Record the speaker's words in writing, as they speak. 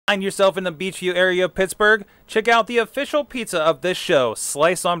Find yourself in the Beachview area of Pittsburgh? Check out the official pizza of this show,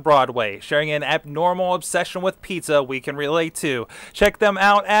 Slice on Broadway, sharing an abnormal obsession with pizza we can relate to. Check them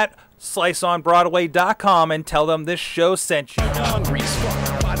out at sliceonbroadway.com and tell them this show sent you. Hungry as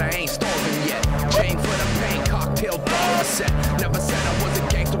fuck, but I ain't starving yet. Chain for the pain, cocktail bar set. Never said I was a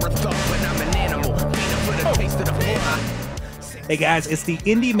gangster or thug, but I'm an animal. Feeding for the taste of the floor. Hey guys, it's the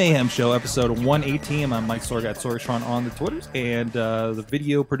Indy Mayhem Show, episode 118. I'm Mike Sorg at Sorgatron on the Twitters, and the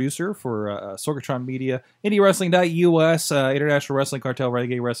video producer for Sorgatron Media, IndyWrestling.us, International Wrestling Cartel,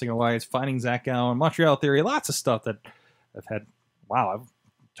 Renegade Wrestling Alliance, Finding Zach Allen, Montreal Theory, lots of stuff that I've had. Wow, I've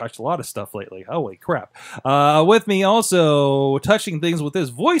touched a lot of stuff lately. Holy crap. With me also, touching things with this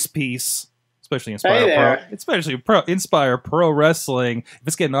voice piece, especially Inspire Pro Wrestling. If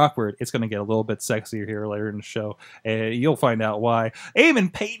it's getting awkward, it's going to get a little bit sexier here later in the show, and you'll find out why.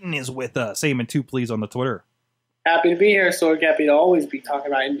 Eamon Paton is with us. Eamon, 2 please on the Twitter. Happy to be here, so happy to always be talking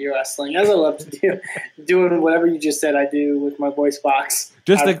about indie wrestling, as I love to do. Doing whatever you just said I do with my voice box.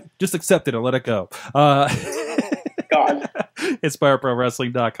 Just accept it and let it go. God.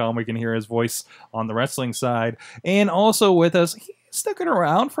 InspireProWrestling.com. We can hear his voice on the wrestling side. And also with us, sticking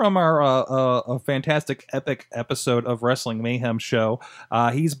around from our fantastic epic episode of Wrestling Mayhem Show.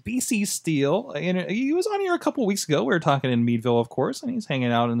 He's BC Steele, and he was on here a couple weeks ago. We were talking in Meadville, of course, and he's hanging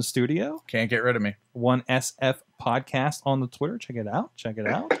out in the studio. Can't get rid of me. 1SF Podcast on the Twitter. Check it out.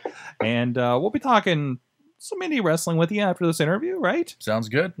 And we'll be talking some indie wrestling with you after this interview, right? Sounds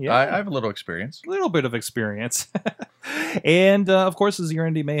good. Yeah. I have a little experience. A little bit of experience. And, of course, this is your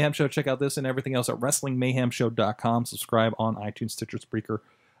Indie Mayhem Show. Check out this and everything else at WrestlingMayhemShow.com. Subscribe on iTunes, Stitcher, Spreaker,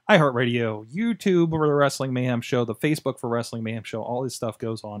 iHeartRadio, YouTube for the Wrestling Mayhem Show, the Facebook for Wrestling Mayhem Show. All this stuff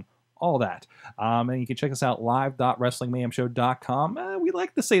goes on. All that. And you can check us out live.wrestlingmayhemshow.com. We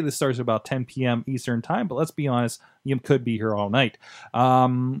like to say this starts about 10 p.m. Eastern Time, but let's be honest, you could be here all night.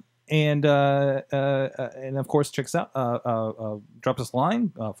 And of course, check us out. Drop us a line,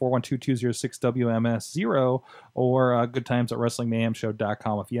 412-206-WMS0, or good times at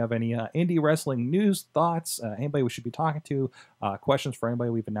WrestlingMayhemShow.com. If you have any indie wrestling news, thoughts, anybody we should be talking to, questions for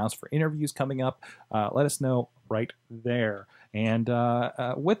anybody we've announced for interviews coming up, let us know right there. And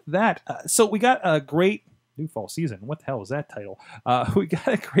with that, so we got a great new fall season. What the hell is that title? We got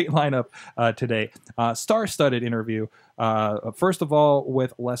a great lineup today. Star-studded interview. First of all,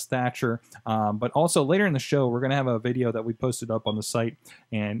 with Les Thatcher, but also later in the show, we're going to have a video that we posted up on the site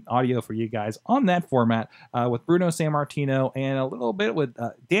and audio for you guys on that format with Bruno Sammartino and a little bit with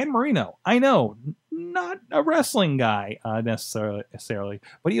Dan Marino. I know, not a wrestling guy necessarily,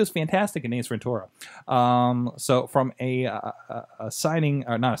 but he was fantastic in Ace Ventura. So from a signing,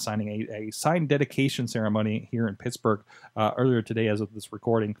 or not a signing, a sign dedication ceremony here in Pittsburgh earlier today as of this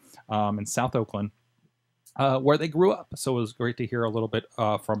recording in South Oakland, where they grew up. So it was great to hear a little bit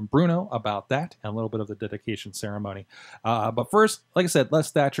from Bruno about that and a little bit of the dedication ceremony. But first, like I said,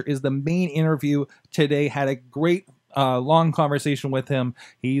 Les Thatcher is the main interview today. Had a great long conversation with him.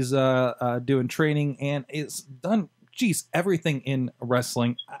 He's doing training and is done, everything in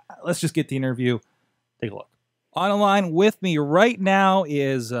wrestling. Let's just get the interview. Take a look. On the line with me right now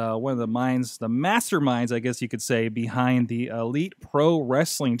is one of the minds, the masterminds, I guess you could say, behind the Elite Pro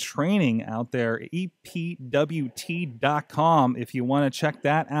Wrestling Training out there, EPWT.com. If you want to check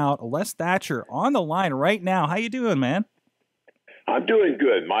that out, Les Thatcher on the line right now. How you doing, man? I'm doing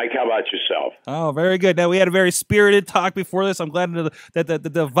good, Mike. How about yourself? Oh, very good. Now, we had a very spirited talk before this. I'm glad that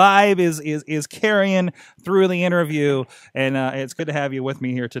the vibe is carrying through the interview, and it's good to have you with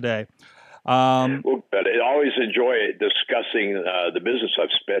me here today. Well, good. I always enjoy discussing the business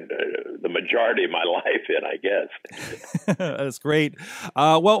I've spent the majority of my life in, I guess. That's great.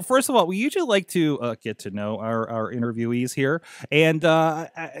 Well, first of all, we usually like to get to know our interviewees here, and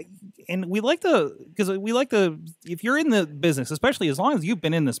we like to, if you're in the business, especially as long as you've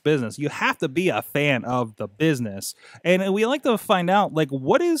been in this business, you have to be a fan of the business, and we like to find out, like,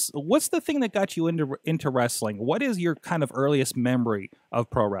 what's the thing that got you into wrestling? What is your kind of earliest memory of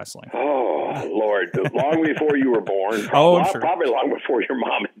pro wrestling? Oh, Lord, long before you were born. I'm sure. Probably long before your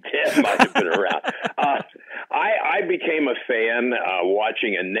mom and dad might have been around. I became a fan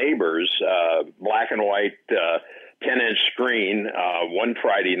watching a Neighbors black and white 10-inch screen one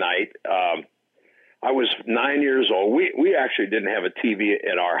Friday night. I was 9 years old. We actually didn't have a TV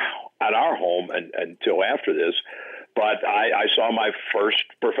at our home until after this, but I saw my first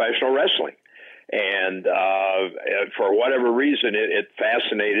professional wrestling. And for whatever reason, it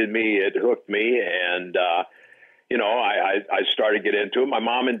fascinated me. It hooked me. And, I started to get into it. My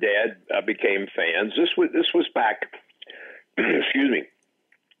mom and dad became fans. This was back, excuse me,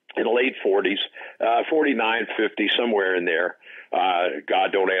 in the late 40s, 49, 50, somewhere in there.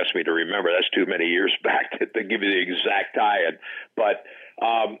 God, don't ask me to remember. That's too many years back to give you the exact tie-in. But,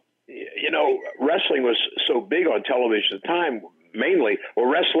 wrestling was so big on television at the time, mainly,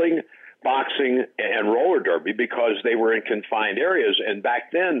 wrestling, boxing, and roller derby, because they were in confined areas. And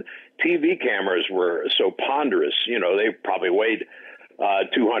back then, TV cameras were so ponderous. They probably weighed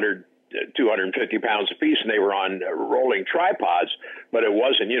 250 pounds apiece, and they were on rolling tripods, but it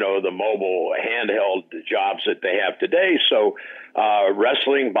wasn't, the mobile handheld jobs that they have today. So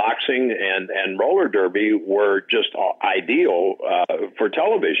wrestling, boxing, and roller derby were just ideal for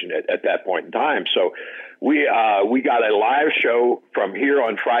television at that point in time. So we got a live show from here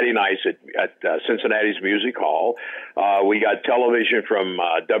on Friday nights at Cincinnati's Music Hall. We got television from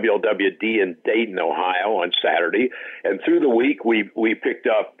WLWD in Dayton, Ohio on Saturday. And through the week, we picked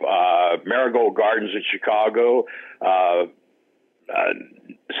up Marigold Gardens in Chicago,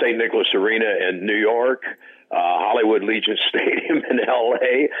 St. Nicholas Arena in New York, Hollywood Legion Stadium in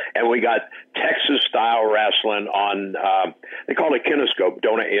L.A., and we got Texas-style wrestling on, they called it Kinescope.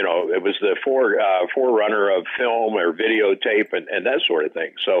 It was the forerunner of film or videotape and that sort of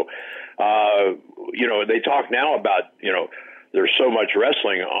thing. So, they talk now about, there's so much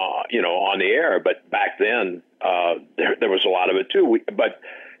wrestling, on the air, but back then there was a lot of it too.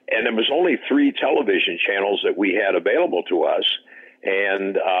 And there was only 3 television channels that we had available to us.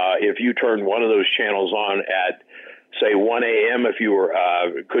 And if you turned one of those channels on at, say, 1 a.m., if you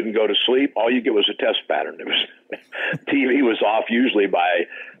couldn't go to sleep, all you get was a test pattern. It was TV was off usually by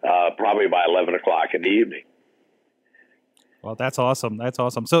probably by 11 o'clock in the evening. Well, that's awesome. That's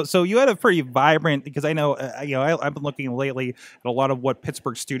awesome. So you had a pretty vibrant, because I know, I've been looking lately at a lot of what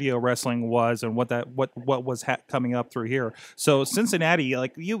Pittsburgh studio wrestling was and what was coming up through here. So Cincinnati,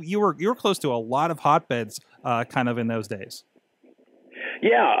 like you were close to a lot of hotbeds, kind of in those days.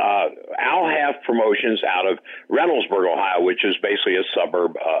 Yeah, Al Half Promotions out of Reynoldsburg, Ohio, which is basically a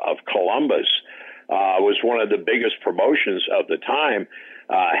suburb of Columbus, was one of the biggest promotions of the time.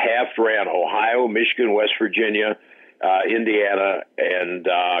 Half ran Ohio, Michigan, West Virginia, Indiana, and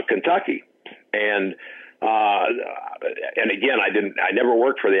Kentucky. And again, I never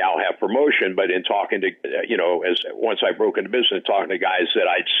worked for the Al Half promotion, but in talking to, once I broke into business, talking to guys that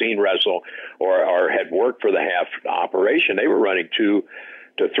I'd seen wrestle or had worked for the Half operation, they were running 2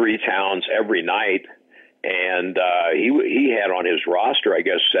 to 3 towns every night. And he had on his roster, I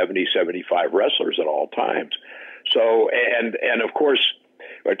guess, 70, 75 wrestlers at all times. So, and of course,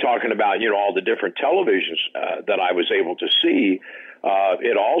 we're talking about, all the different televisions that I was able to see.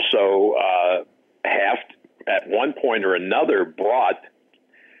 It also, Half at one point or another brought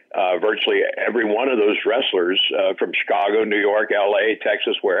virtually every one of those wrestlers from Chicago, New York, L.A.,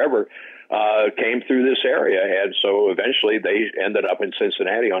 Texas, wherever, came through this area. And so eventually they ended up in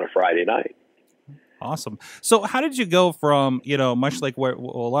Cincinnati on a Friday night. Awesome. So how did you go from, much like where a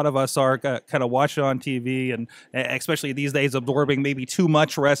lot of us are kind of watching on TV and especially these days absorbing maybe too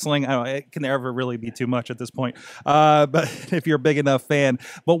much wrestling? I don't know, it can never really be too much at this point, but if you're a big enough fan.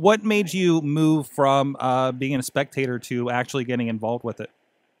 But what made you move from being a spectator to actually getting involved with it?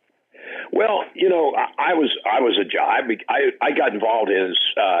 Well, I got involved in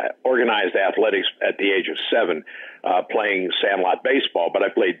organized athletics at the age of 7, playing sandlot baseball, but I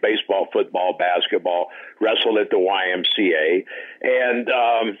played baseball, football, basketball, wrestled at the YMCA, and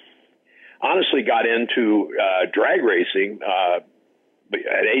honestly got into drag racing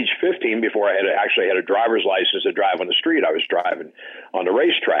at age 15 before I actually had a driver's license to drive on the street. I was driving on the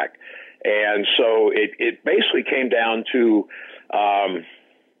racetrack. And so it basically came down to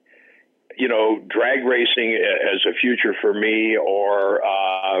drag racing as a future for me, or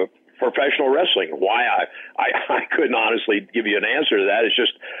professional wrestling. Why I couldn't honestly give you an answer to that. It's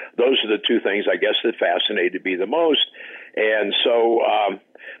just those are the 2 things, I guess, that fascinated me the most. And so,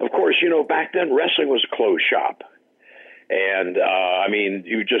 of course, back then wrestling was a closed shop. And,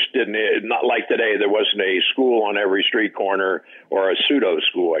 you just didn't, not like today, there wasn't a school on every street corner, or a pseudo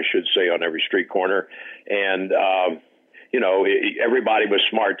school, I should say, on every street corner. And, everybody was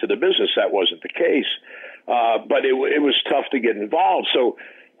smart to the business. That wasn't the case. But it was tough to get involved. So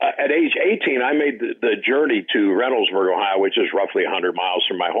at age 18, I made the journey to Reynoldsburg, Ohio, which is roughly 100 miles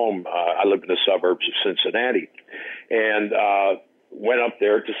from my home. I live in the suburbs of Cincinnati, and went up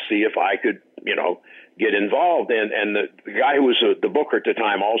there to see if I could, get involved. And the guy who was the booker at the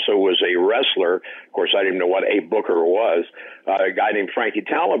time also was a wrestler. Of course, I didn't know what a booker was. A guy named Frankie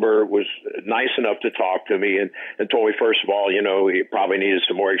Taliber was nice enough to talk to me and told me, first of all, he probably needed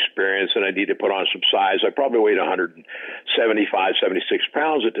some more experience and I needed to put on some size. I probably weighed 175, 76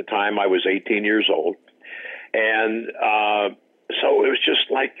 pounds at the time. I was 18 years old. And so it was just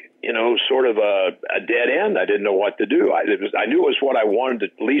like, sort of a dead end. I didn't know what to do. I knew it was what I wanted to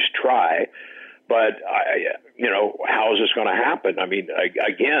at least try, but how is this going to happen? I mean,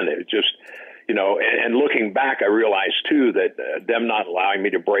 again, it just, and looking back, I realized too that them not allowing me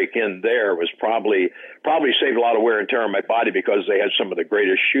to break in there was probably saved a lot of wear and tear on my body, because they had some of the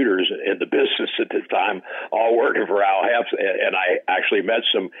greatest shooters in the business at the time, all working for Al Hepps, and I actually met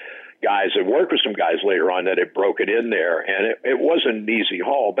some guys and worked with some guys later on that had broken in there, and it wasn't an easy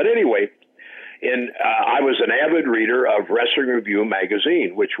haul. But anyway, I was an avid reader of Wrestling Review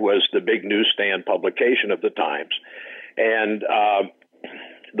magazine, which was the big newsstand publication of the times. And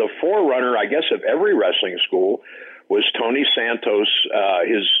the forerunner, I guess, of every wrestling school was Tony Santos,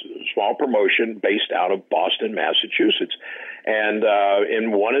 his small promotion based out of Boston, Massachusetts. And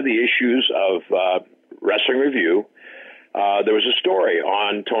in one of the issues of Wrestling Review, there was a story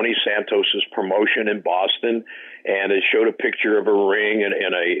on Tony Santos's promotion in Boston, and it showed a picture of a ring in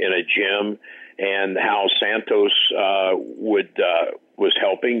a gym, and how Santos was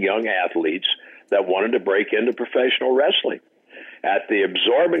helping young athletes that wanted to break into professional wrestling at the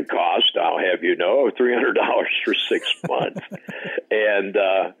absorbent cost, I'll have you know, of $300 for 6 months. And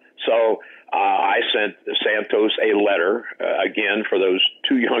so I sent Santos a letter. Again, for those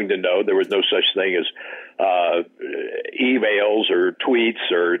too young to know, there was no such thing as emails or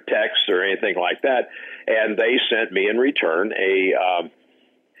tweets or texts or anything like that. And they sent me in return a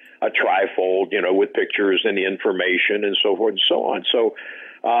trifold, with pictures and the information and so forth and so on. So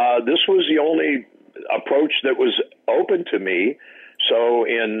this was the only approach that was open to me. So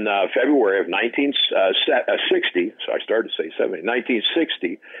in February of 1960, so I started to say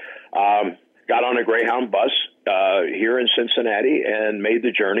 1960, got on a Greyhound bus here in Cincinnati and made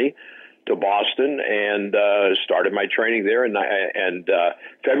the journey to Boston and started my training there. And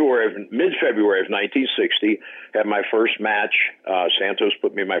mid-February of 1960, had my first match. Santos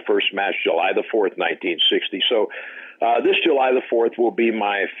put me in my first match July the 4th, 1960. So this July the 4th will be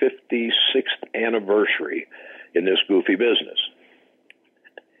my 56th anniversary in this goofy business.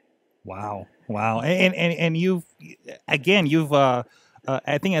 Wow. And you've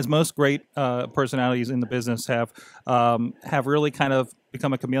I think, as most great personalities in the business have really kind of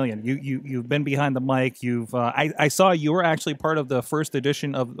become a chameleon. You've been behind the mic. I saw you were actually part of the first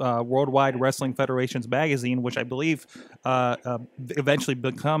edition of Worldwide Wrestling Federation's magazine, which I believe eventually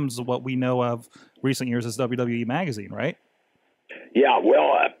becomes what we know of recent years as WWE Magazine, right? Yeah,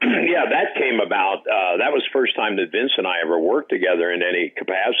 well, that came about. That was the first time that Vince and I ever worked together in any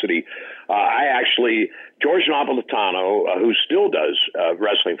capacity. George Napolitano, who still does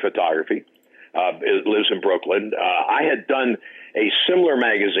wrestling photography, lives in Brooklyn. I had done a similar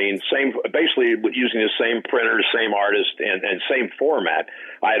magazine, basically using the same printer, same artist, and same format.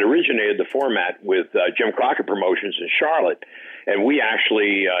 I had originated the format with Jim Crockett Promotions in Charlotte, and we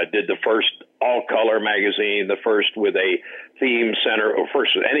actually did the first all-color magazine, the first with a theme center, or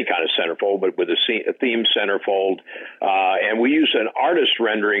first with any kind of centerfold, but with a theme centerfold. And we used an artist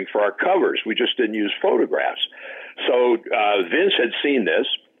rendering for our covers. We just didn't use photographs. So Vince had seen this.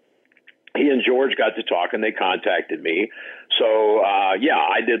 He and George got to talk, and they contacted me. So,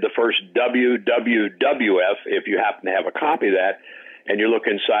 I did the first WWWF, if you happen to have a copy of that. And you look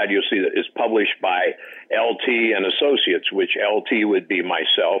inside, you'll see that it's published by LT and Associates, which LT would be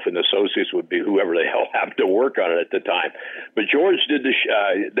myself and Associates would be whoever the hell happened to work on it at the time. But George did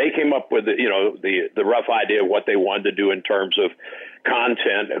they came up with the rough idea of what they wanted to do in terms of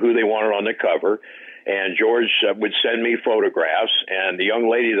content, who they wanted on the cover. And George would send me photographs, and the young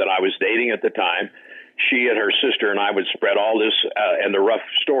lady that I was dating at the time, she and her sister and I would spread all this and the rough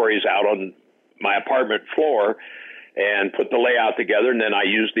stories out on my apartment floor and put the layout together. And then I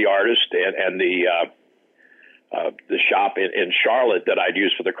used the artist and the shop in Charlotte that I'd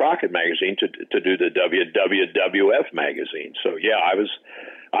used for the Crockett magazine to do the WWWF magazine. So I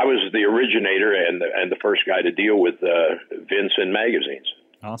was the originator and the first guy to deal with Vince in magazines.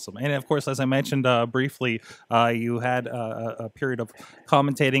 Awesome. And of course, as I mentioned briefly, you had a period of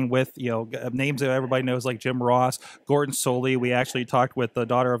commentating with, names that everybody knows like Jim Ross, Gordon Soley. We actually talked with the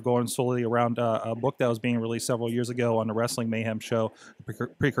daughter of Gordon Soley around a book that was being released several years ago on the Wrestling Mayhem show,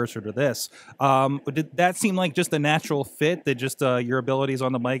 precursor to this. Did that seem like just a natural fit? Did just your abilities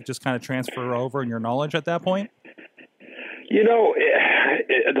on the mic just kind of transfer over and your knowledge at that point?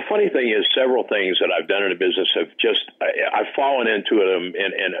 The funny thing is, several things that I've done in the business have I've fallen into them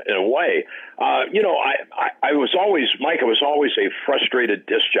in a way. I was always a frustrated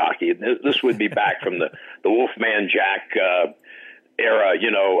disc jockey. This would be back from the Wolfman Jack era,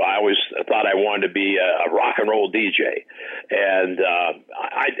 I always thought I wanted to be a rock and roll DJ. And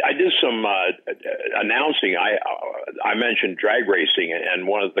I did some announcing. I mentioned drag racing, and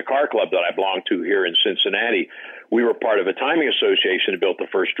one of the car club that I belonged to here in Cincinnati, we were part of a timing association that built the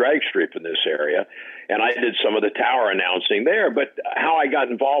first drag strip in this area. And I did some of the tower announcing there. But how I got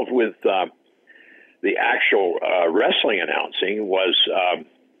involved with the actual wrestling announcing was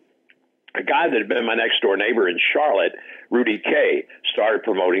a guy that had been my next door neighbor in Charlotte, Rudy Kay, started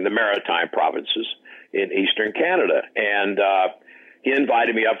promoting the Maritime provinces in Eastern Canada. And he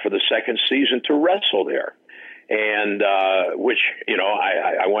invited me up for the second season to wrestle there. And which,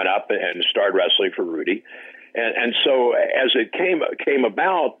 I went up and started wrestling for Rudy. And so as it came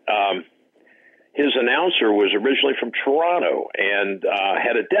about, his announcer was originally from Toronto and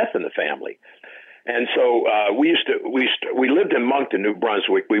had a death in the family. And so we lived in Moncton, New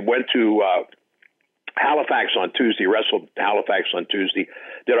Brunswick. We went to Halifax on Tuesday, wrestled Halifax on Tuesday,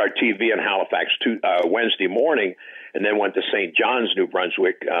 did our TV in Halifax Wednesday morning, and then went to St. John's, New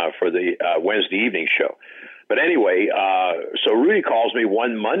Brunswick for the Wednesday evening show. But anyway, so Rudy calls me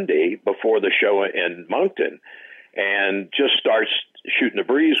one Monday before the show in Moncton and just starts shooting the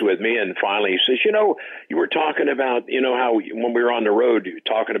breeze with me. And finally he says, you were talking about, how when we were on the road, you were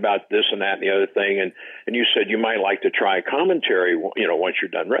talking about this and that and the other thing. And you said you might like to try commentary, once you're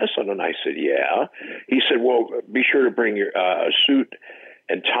done wrestling. And I said, yeah. He said, well, be sure to bring your suit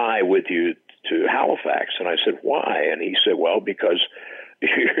and tie with you to Halifax. And I said, why? And he said, well, because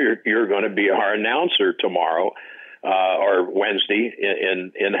you're going to be our announcer tomorrow or Wednesday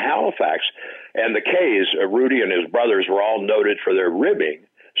in Halifax. And the K's, Rudy and his brothers, were all noted for their ribbing.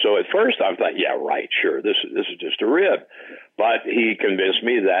 So at first I thought, yeah, right, sure, this is just a rib. But he convinced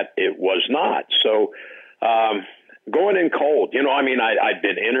me that it was not. So going in cold, I'd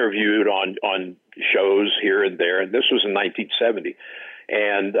been interviewed on shows here and there, and this was in 1970.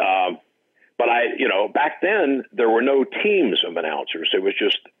 And but back then there were no teams of announcers. It was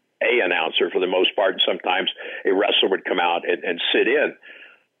just a announcer for the most part, and sometimes a wrestler would come out and sit in.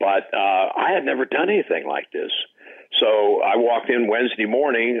 But I had never done anything like this. So I walked in Wednesday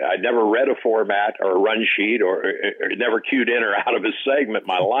morning. I'd never read a format or a run sheet or never cued in or out of a segment in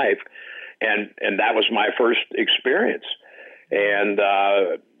my life. And that was my first experience. And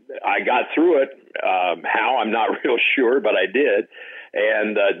I got through it. How, I'm not real sure, but I did.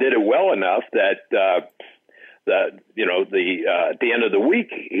 And did it well enough that at the end of the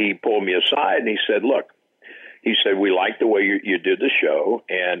week, he pulled me aside and he said, look, he said, we like the way you did the show.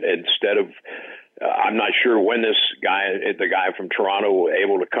 And instead of, I'm not sure when the guy from Toronto was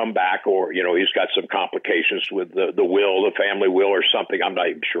able to come back, or, he's got some complications with the family will or something. I'm not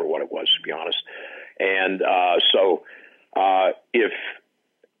even sure what it was, to be honest. And so if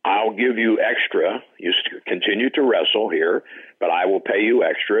I'll give you extra, you continue to wrestle here, but I will pay you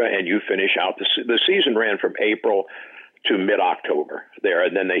extra, and you finish out the season ran from April to mid-October there,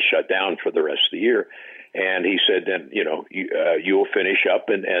 and then they shut down for the rest of the year. And he said, then, you will finish up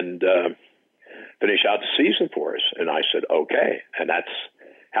and finish out the season for us. And I said, okay. And that's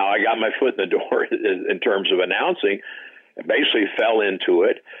how I got my foot in the door in terms of announcing. Basically fell into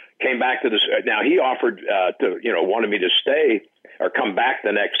it, came back to this. Now he offered wanted me to stay or come back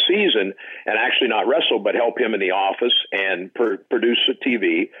the next season and actually not wrestle, but help him in the office and produce a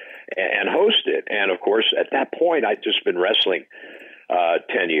TV and host it. And of course, at that point, I'd just been wrestling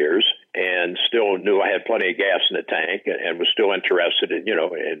 10 years and still knew I had plenty of gas in the tank and was still interested in,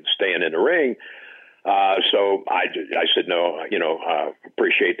 in staying in the ring. So I said, no,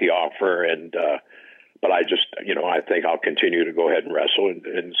 appreciate the offer. And, but I just, I think I'll continue to go ahead and wrestle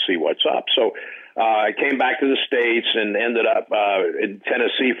and see what's up. So I came back to the States and ended up in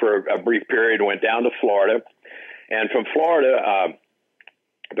Tennessee for a brief period, went down to Florida. And from Florida,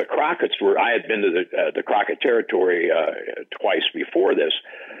 the Crockett's I had been to the Crockett territory twice before this,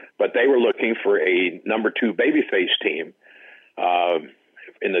 but they were looking for a number 2 babyface team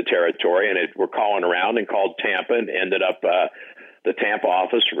in the territory, and we're calling around and called Tampa, and ended up the Tampa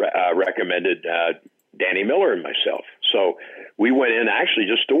office recommended Danny Miller and myself. So we went in actually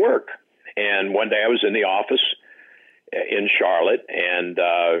just to work. And one day I was in the office in Charlotte, and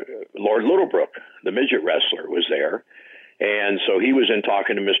Lord Littlebrook, the midget wrestler, was there. And so he was in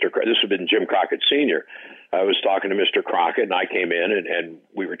talking to Mr. This had been Jim Crockett Sr. I was talking to Mr. Crockett, and I came in, and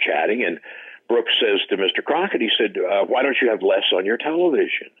we were chatting. And Brooks says to Mr. Crockett, he said, why don't you have less on your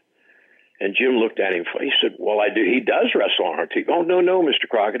television? And Jim looked at him. He said, well, I do. He does wrestle on our TV. Oh, no, Mr.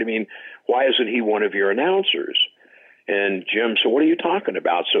 Crockett. I mean, why isn't he one of your announcers? And Jim said, what are you talking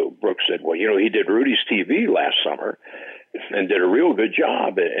about? So Brooks said, well, he did Rudy's TV last summer. and did a real good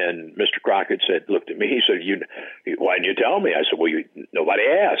job. And Mr. Crockett looked at me. He said, why didn't you tell me? I said, well, nobody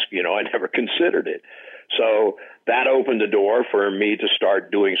asked. I never considered it. So that opened the door for me to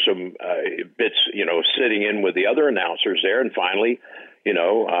start doing some bits, sitting in with the other announcers there. And finally,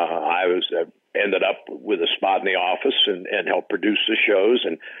 I was ended up with a spot in the office and helped produce the shows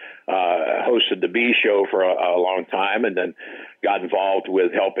and hosted the B show for a long time, and then got involved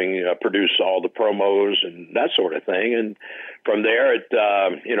with helping produce all the promos and that sort of thing. And from there,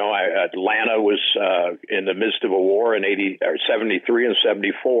 Atlanta was in the midst of a war in 73 and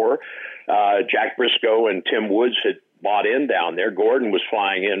 74. Jack Briscoe and Tim Woods had bought in down there. Gordon was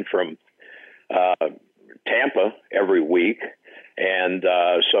flying in from Tampa every week. And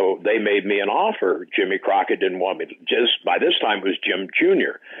so they made me an offer. Jimmy Crockett didn't want me to, by this time it was Jim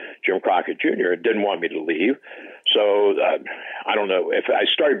Crockett Jr. didn't want me to leave. So I don't know if I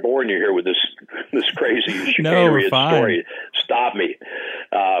started boring you here with this crazy chicanery story. Stop me.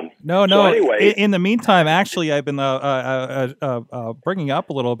 No. So anyway, in the meantime, actually, I've been bringing up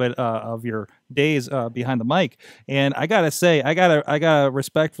a little bit of your days behind the mic, and I gotta say, I gotta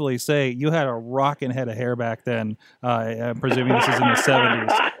respectfully say, you had a rocking head of hair back then. I'm presuming this is in the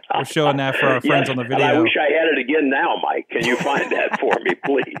 70s. We're showing that for our friends on the video. I wish I had it again now, Mike. Can you find that for me,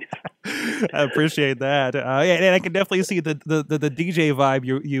 please? I appreciate that. And I can definitely see the DJ vibe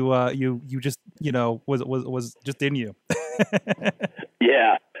you just was just in you.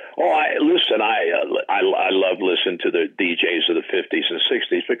 Yeah. Oh, I love listening to the DJs of the 50s and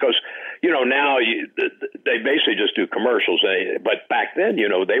 60s because, now they basically just do commercials. But back then,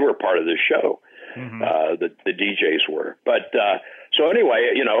 they were part of the show. Mm-hmm. The DJs were. But so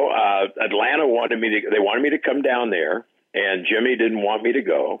anyway, Atlanta wanted me to come down there, and Jimmy didn't want me to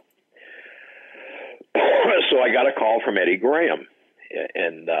go. So I got a call from Eddie Graham,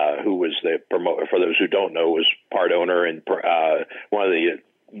 and who was the promoter, for those who don't know, was part owner and one of the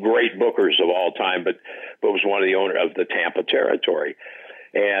great bookers of all time, but was one of the owner of the Tampa territory.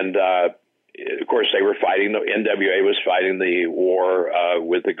 And of course, they were fighting. The NWA was fighting the war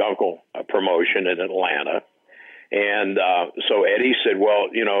with the Gunkel promotion in Atlanta. And so Eddie said, well,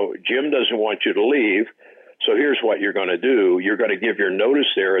 Jim doesn't want you to leave, so here's what you're going to do. You're going to give your notice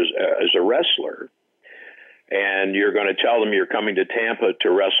there as a wrestler, and you're going to tell them you're coming to Tampa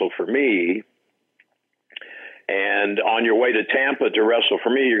to wrestle for me. And on your way to Tampa to wrestle for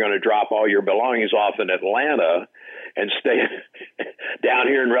me, you're going to drop all your belongings off in Atlanta and stay down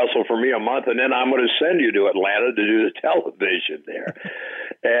here and wrestle for me a month, and then I'm going to send you to Atlanta to do the television there.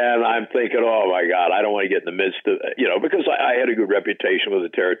 And I'm thinking, oh, my God, I don't want to get in the midst of, because I had a good reputation with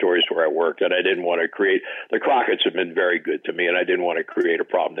the territories where I worked, and I didn't want to create – the Crockett's have been very good to me, and I didn't want to create a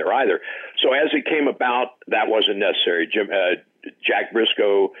problem there either. So as it came about, that wasn't necessary. Jack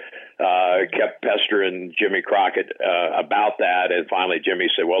Briscoe kept pestering Jimmy Crockett about that, and finally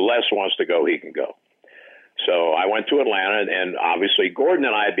Jimmy said, well, Les wants to go, he can go. So I went to Atlanta, and obviously Gordon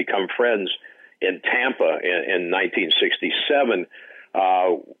and I had become friends in Tampa in 1967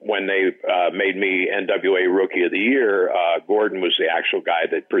 when they made me NWA Rookie of the Year. Gordon was the actual guy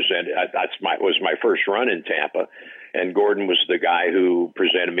that presented. Was my first run in Tampa, and Gordon was the guy who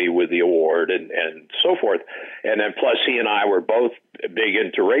presented me with the award and so forth. And then plus he and I were both big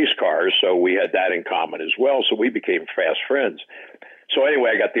into race cars, so we had that in common as well. So we became fast friends. So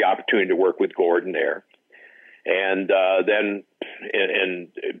anyway, I got the opportunity to work with Gordon there. And then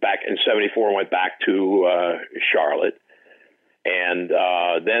back in 74, went back to Charlotte. And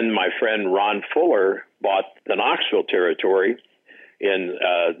then my friend Ron Fuller bought the Knoxville territory in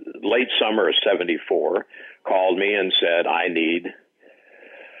late summer of 74, called me and said, I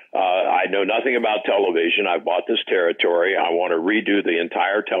know nothing about television. I've bought this territory. I want to redo the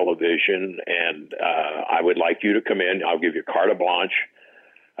entire television, and I would like you to come in. I'll give you carte blanche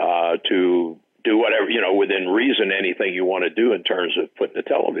to do whatever, within reason, anything you want to do in terms of putting a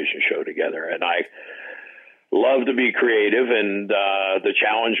television show together. And I love to be creative, and the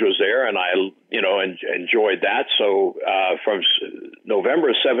challenge was there, and I, enjoyed that. So from November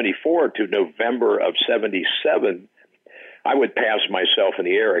of 74 to November of 77, I would pass myself in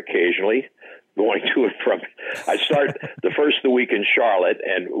the air occasionally, going to and from. I'd start the first of the week in Charlotte,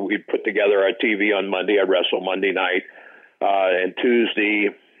 and we'd put together our TV on Monday. I'd wrestle Monday night, and Tuesday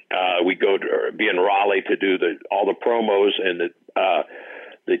we'd go to be in Raleigh to do all the promos and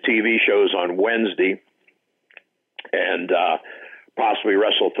the TV shows on Wednesday, and possibly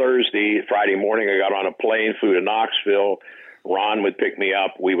wrestle Thursday. Friday morning, I got on a plane, flew to Knoxville. Ron would pick me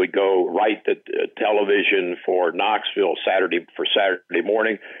up. We would go right to television for Knoxville Saturday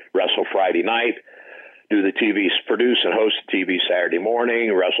morning, wrestle Friday night, do the TV, produce and host the TV Saturday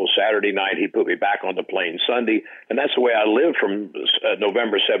morning, wrestle Saturday night. He put me back on the plane Sunday. And that's the way I lived from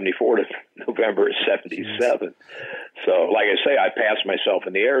November 74 to November 77. So, like I say, I pass myself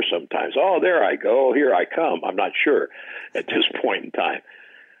in the air sometimes. Oh, there I go. Here I come. I'm not sure at this point in time.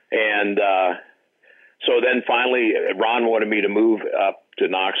 And so then finally, Ron wanted me to move up to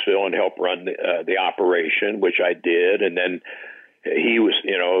Knoxville and help run the operation, which I did. And then he was,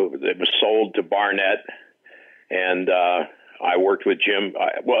 it was sold to Barnett, and I worked with Jim.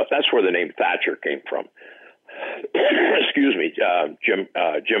 Well, that's where the name Thatcher came from. Excuse me, Jim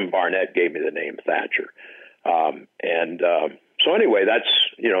Barnett gave me the name Thatcher, so anyway, that's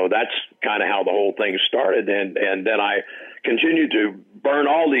kind of how the whole thing started, and then I continued to burn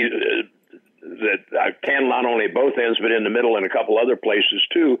all these. That I can not only at both ends, but in the middle and a couple other places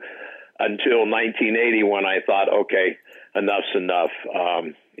too, until 1980 when I thought, okay, enough's enough.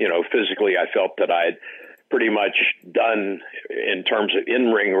 Physically, I felt that I had pretty much done in terms of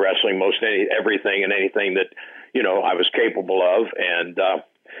in-ring wrestling everything and anything that, I was capable of. And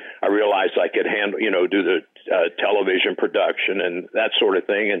I realized I could handle, do the television production and that sort of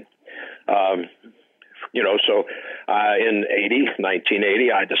thing. And, so in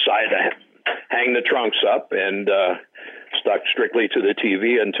 1980, I decided to hang the trunks up and stuck strictly to the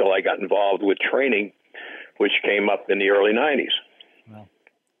TV until I got involved with training, which came up in the early 90s.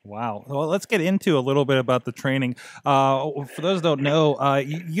 Wow. Well, let's get into a little bit about the training. For those who don't know,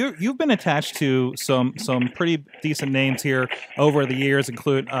 you've been attached to some pretty decent names here over the years,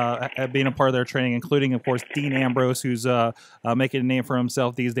 include being a part of their training, including, of course, Dean Ambrose, who's making a name for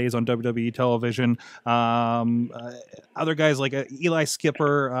himself these days on WWE television. Other guys like Eli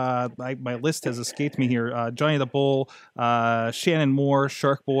Skipper, my list has escaped me here, Johnny the Bull, Shannon Moore,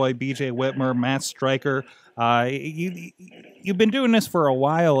 Shark Boy, BJ Whitmer, Matt Stryker. You've been doing this for a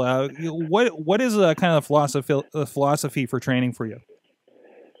while. What is kind of philosophy for training for you?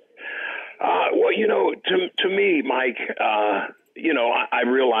 Well, to me, Mike, I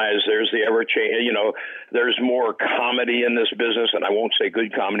realize there's the ever change. There's more comedy in this business, and I won't say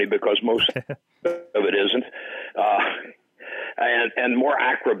good comedy because most of it isn't, and more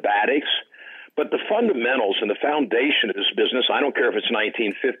acrobatics. But the fundamentals and the foundation of this business, I don't care if it's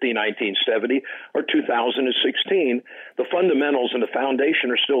 1950, 1970, or 2016, the fundamentals and the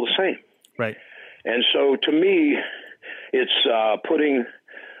foundation are still the same. Right. And so to me, it's putting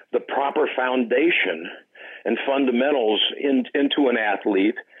the proper foundation and fundamentals into an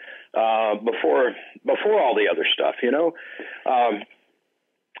athlete before all the other stuff,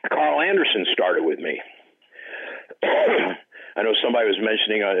 Carl Anderson started with me. I know somebody was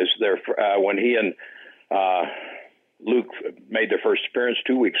mentioning when he and Luke made their first appearance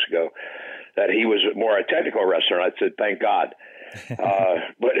 2 weeks ago that he was more a technical wrestler. And I said, thank God.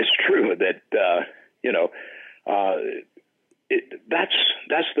 But it's true that,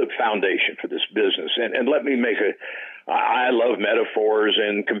 that's the foundation for this business. And let me I love metaphors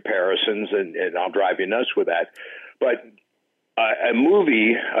and comparisons, and I'll drive you nuts with that. But a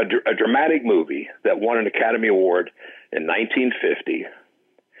movie, a dramatic movie that won an Academy Award in 1950,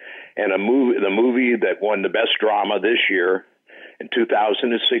 and the movie that won the best drama this year in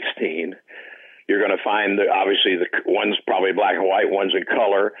 2016, you're going to find that obviously the one's probably black and white, one's in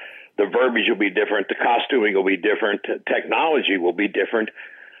color. The verbiage will be different. The costuming will be different. Technology will be different.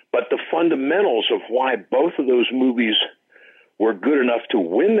 But the fundamentals of why both of those movies were good enough to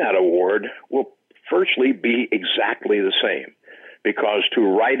win that award will virtually be exactly the same. Because to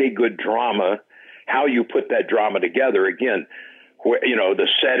write a good drama, how you put that drama together, again, the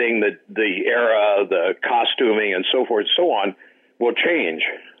setting, the era, the costuming, and so forth and so on will change.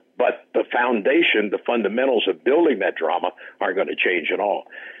 But the foundation, the fundamentals of building that drama aren't going to change at all.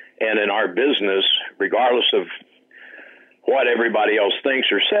 And in our business, regardless of what everybody else thinks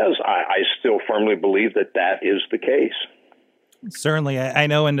or says, I still firmly believe that is the case. Certainly. I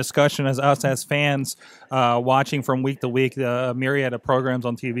know in discussion as us as fans watching from week to week, the myriad of programs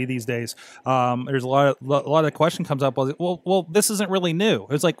on TV these days, there's a lot of question comes up. Well, this isn't really new.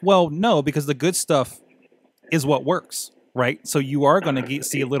 It's like, well, no, because the good stuff is what works, right? So you are going to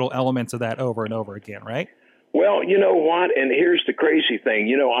see little elements of that over and over again, right? Well, you know what? And here's the crazy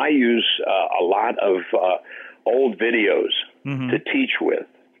thing. I use a lot of old videos to teach with.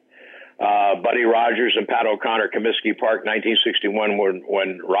 Buddy Rogers and Pat O'Connor, Comiskey Park, 1961,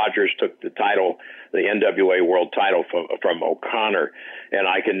 when Rogers took the title, the NWA World title from O'Connor, and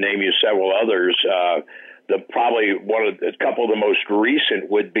I can name you several others. Probably a couple of the most recent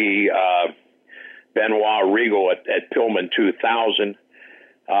would be Benoit Regal at Pillman 2000.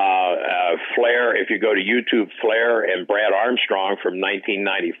 Flair, if you go to YouTube, Flair and Brad Armstrong from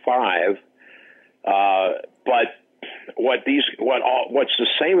 1995. But what's the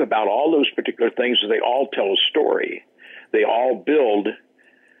same about all those particular things is they all tell a story. They all build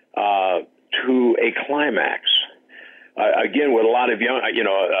to a climax. Again, with a lot of young,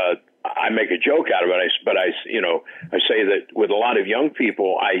 I make a joke out of it, but I say that with a lot of young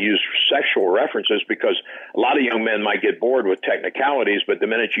people, I use sexual references because a lot of young men might get bored with technicalities, but the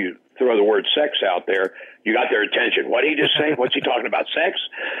minute you throw the word sex out there, you got their attention. What did he just say? What's he talking about? Sex?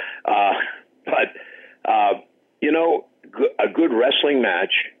 A good wrestling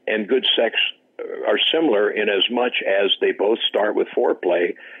match and good sex are similar in as much as they both start with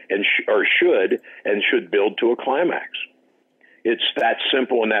foreplay and should build to a climax. It's that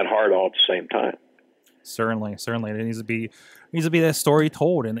simple and that hard all at the same time. Certainly. It needs to be that story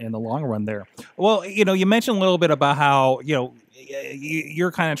told in the long run there. Well, you mentioned a little bit about how,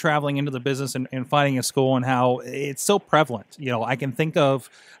 you're kind of traveling into the business and finding a school and how it's so prevalent. I can think of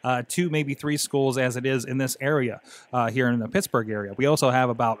 2, maybe 3 schools as it is in this area here in the Pittsburgh area. We also have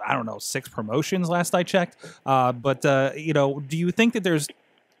about, 6 promotions last I checked. But do you think that there's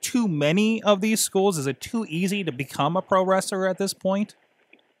too many of these schools? Is it too easy to become a pro wrestler at this point?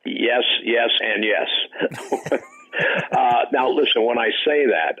 Yes, and yes. Now, listen, when I say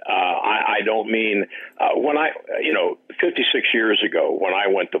that, I don't mean when 56 years ago, when I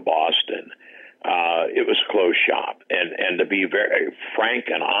went to Boston, it was a closed shop. And to be very frank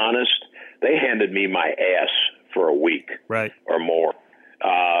and honest, they handed me my ass for a week or more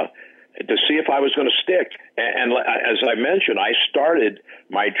to see if I was going to stick. And as I mentioned, I started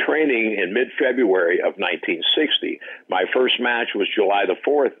my training in mid-February of 1960. My first match was July the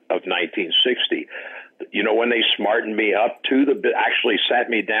 4th of 1960. When they smartened me up actually sat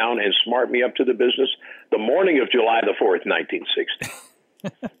me down and smartened me up to the business, the morning of July the 4th, 1960.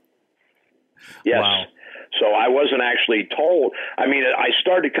 Yes. Wow. So I wasn't actually told. I mean, I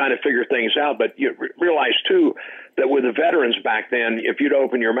started to kind of figure things out, but you realize, too, that with the veterans back then, if you'd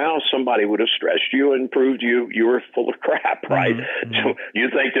open your mouth, somebody would have stretched you and proved you were full of crap, right? Mm-hmm. So you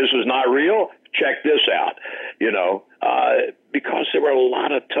think this is not real? Check this out, because there were a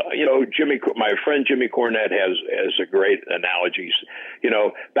lot of, my friend Jimmy Cornette has a great analogy.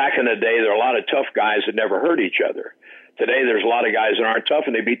 Back in the day, there were a lot of tough guys that never hurt each other. Today, there's a lot of guys that aren't tough,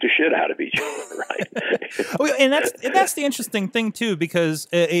 and they beat the shit out of each other, right? And that's the interesting thing, too, because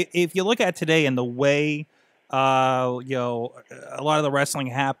if you look at today and the way, a lot of the wrestling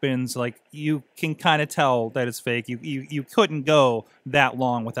happens, like, you can kind of tell that it's fake. You couldn't go that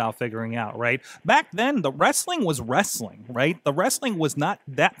long without figuring out, right? Back then, the wrestling was wrestling, right? The wrestling was not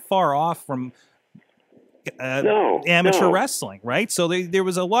that far off from amateur wrestling, right? So there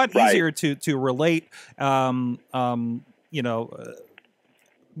was a lot easier to relate,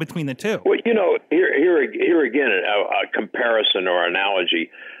 between the two. Well, here again, a comparison or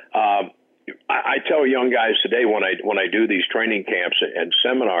analogy. I tell young guys today when I do these training camps and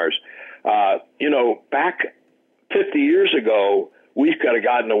seminars, back 50 years ago, we could have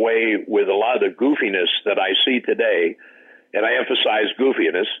gotten away with a lot of the goofiness that I see today, and I emphasize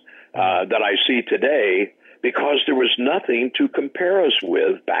goofiness, that I see today, because there was nothing to compare us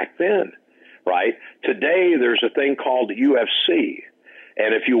with back then, right? Today, there's a thing called UFC,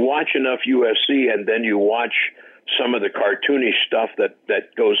 and if you watch enough UFC and then you watch some of the cartoonish stuff that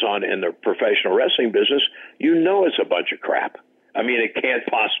goes on in the professional wrestling business, it's a bunch of crap. I mean, it can't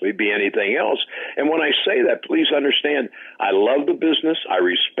possibly be anything else. And when I say that, please understand, I love the business. I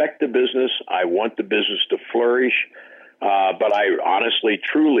respect the business. I want the business to flourish. But I honestly,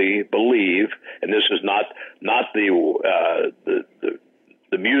 truly believe, and this is not the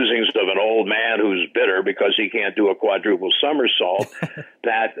musings of an old man who's bitter because he can't do a quadruple somersault,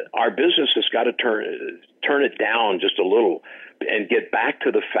 that our business has got to turn it down just a little and get back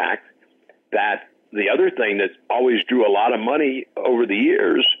to the fact that the other thing that always drew a lot of money over the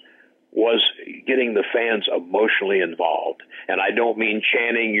years was getting the fans emotionally involved. And I don't mean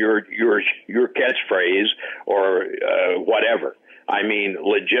chanting your catchphrase or whatever. I mean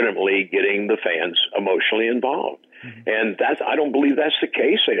legitimately getting the fans emotionally involved. Mm-hmm. And I don't believe that's the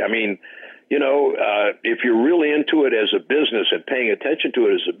case. I mean, if you're really into it as a business and paying attention to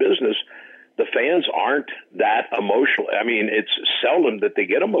it as a business, the fans aren't that emotional. I mean, it's seldom that they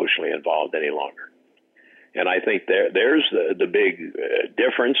get emotionally involved any longer. And I think there's the big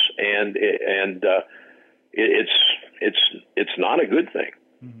difference, and it's not a good thing.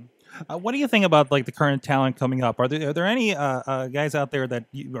 Mm-hmm. What do you think about like the current talent coming up? Are there any guys out there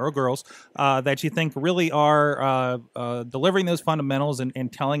or girls that you think really are delivering those fundamentals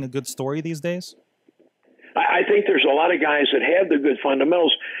and telling a good story these days? I think there's a lot of guys that have the good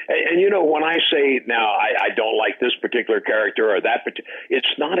fundamentals. And you know, when I say now I don't like this particular character or that,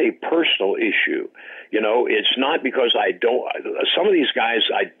 it's not a personal issue. You know, it's not because I don't. Some of these guys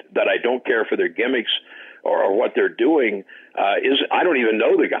that I don't care for their gimmicks or what they're doing is I don't even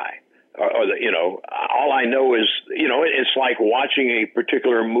know the guy. Or the, you know, all I know is, you know, it's like watching a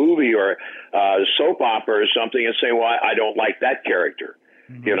particular movie or soap opera or something and saying, well, I don't like that character.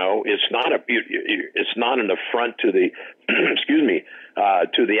 Mm-hmm. You know, it's not an affront to the, excuse me,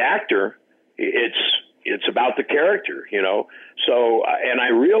 to the actor. It's about the character, you know. So, and I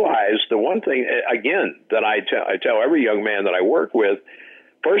realized the one thing, again, that I tell every young man that I work with,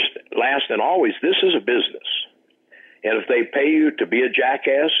 first, last, and always, this is a business. And if they pay you to be a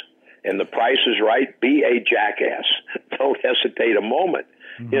jackass and the price is right, be a jackass. Don't hesitate a moment,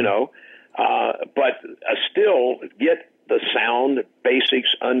 mm-hmm. you know. But still get the sound basics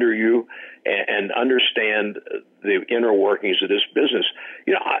under you and understand the inner workings of this business.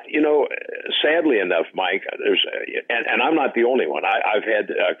 You know, sadly enough, Mike, and I'm not the only one. I've had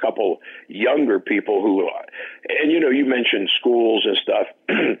a couple younger people who, and you know, you mentioned schools and stuff.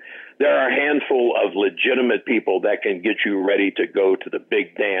 There are a handful of legitimate people that can get you ready to go to the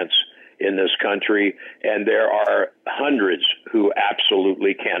big dance in this country, and there are hundreds who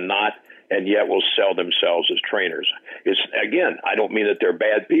absolutely cannot, and yet will sell themselves as trainers. It's, again, I don't mean that they're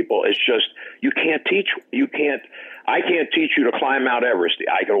bad people. It's just I can't teach you to climb Mount Everest.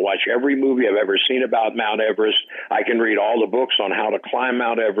 I can watch every movie I've ever seen about Mount Everest. I can read all the books on how to climb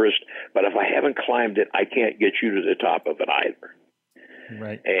Mount Everest, but if I haven't climbed it, I can't get you to the top of it either.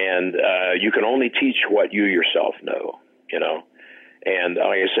 Right. And you can only teach what you yourself know, you know. And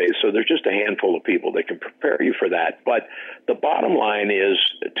like I say, so there's just a handful of people that can prepare you for that. But the bottom line is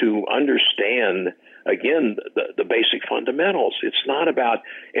to understand, again, the basic fundamentals. It's not about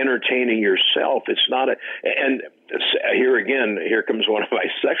entertaining yourself. It's not and here again, here comes one of my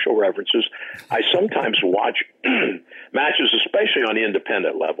sexual references. I sometimes watch matches, especially on the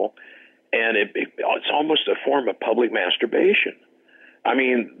independent level, and it's almost a form of public masturbation. I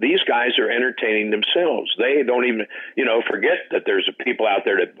mean, these guys are entertaining themselves. They don't even, you know, forget that there's people out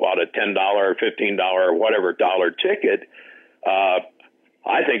there that bought a $10 or $15 or whatever dollar ticket.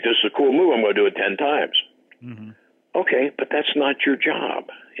 I think this is a cool move. I'm going to do it 10 times. Mm-hmm. Okay, but that's not your job,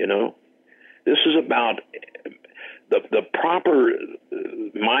 you know. This is about the proper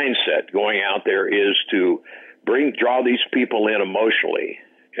mindset going out there is to draw these people in emotionally.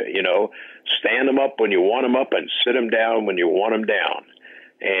 You know, stand them up when you want them up and sit them down when you want them down.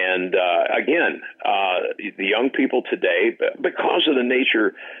 And again, the young people today, because of the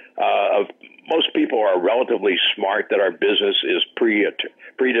nature of most people are relatively smart, that our business is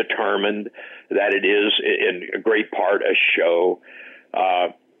predetermined, that it is in a great part a show,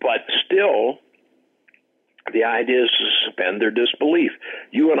 but still, the idea is to suspend their disbelief.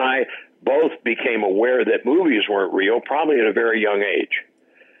 You and I both became aware that movies weren't real, probably at a very young age.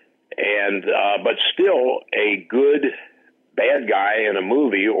 And but still, a good bad guy in a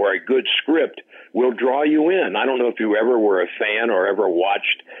movie or a good script will draw you in. I don't know if you ever were a fan or ever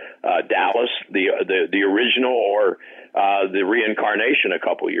watched Dallas, the original, or the reincarnation a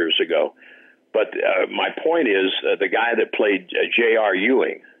couple years ago. But my point is, the guy that played J.R.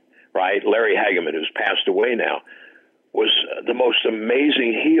 Ewing, right, Larry Hageman, who's passed away now, was the most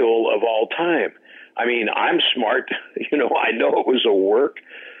amazing heel of all time. I mean, I'm smart. You know, I know it was a work.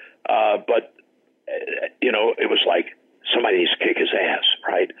 But, you know, it was like somebody needs to kick his ass,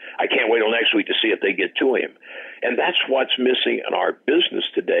 right? I can't wait till next week to see if they get to him. And that's what's missing in our business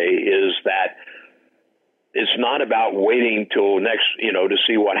today is that it's not about waiting till next, you know, to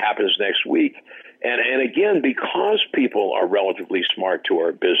see what happens next week. And again, because people are relatively smart to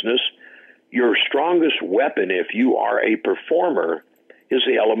our business, your strongest weapon, if you are a performer, is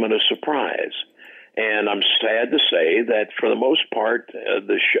the element of surprise. And I'm sad to say that for the most part,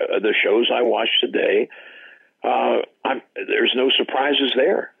 the shows I watch today, there's no surprises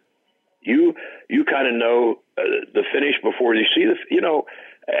there. You kind of know the finish before you see you know,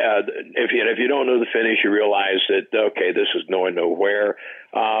 if you don't know the finish, you realize that, okay, this is going nowhere.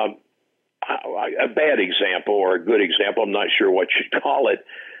 A bad example or a good example, I'm not sure what you'd call it.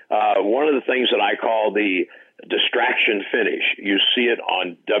 One of the things that I call the distraction finish, you see it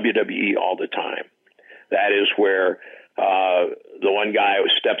on WWE all the time. That is where the one guy who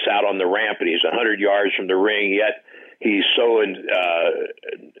steps out on the ramp and he's 100 yards from the ring, yet he's so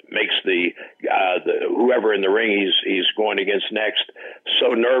makes the whoever in the ring he's going against next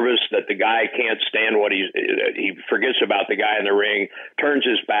so nervous that the guy can't stand what he forgets about the guy in the ring, turns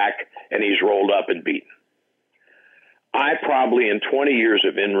his back, and he's rolled up and beaten. I probably in 20 years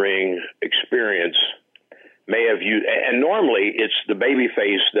of in-ring experience may have used, and normally it's the baby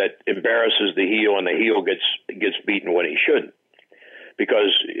face that embarrasses the heel, and the heel gets beaten when he shouldn't,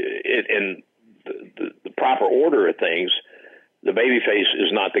 because in the proper order of things, the babyface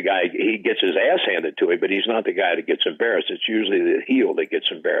is not the guy. He gets his ass handed to him, but he's not the guy that gets embarrassed. It's usually the heel that gets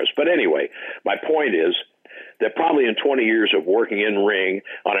embarrassed. But anyway, my point is that probably in 20 years of working in ring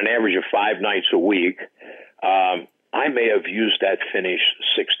on an average of 5 nights a week, I may have used that finish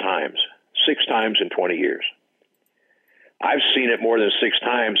 6 times. 6 times in 20 years. I've seen it more than 6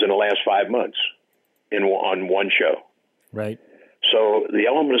 times in the last 5 months on one show. Right. So the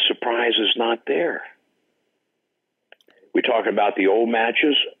element of surprise is not there. We talk about the old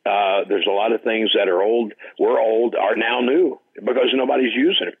matches. There's a lot of things that are old, are now new because nobody's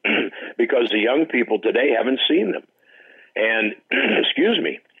using it because the young people today haven't seen them. And, excuse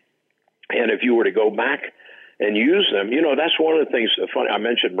me, and if you were to go back and use them, that's one of the things. Funny, I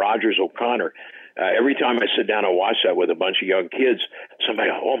mentioned Rogers O'Connor. Every time I sit down and watch that with a bunch of young kids, somebody,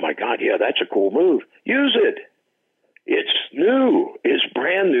 oh my God, yeah, that's a cool move. Use it. It's new. It's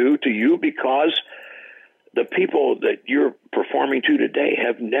brand new to you because the people that you're performing to today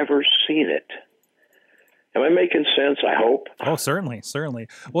have never seen it. Am I making sense? I hope. Oh, certainly.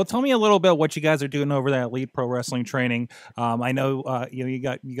 Well, tell me a little bit what you guys are doing over that Elite Pro Wrestling training. I know you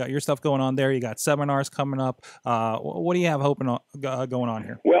got your stuff going on there. You got seminars coming up. What do you have going on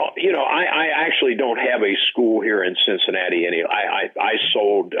here? Well, I actually don't have a school here in Cincinnati. I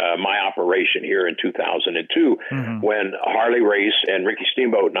sold my operation here in 2002 when Harley Race and Ricky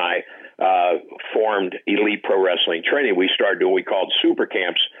Steamboat and I formed Elite Pro Wrestling Training. We started doing what we called super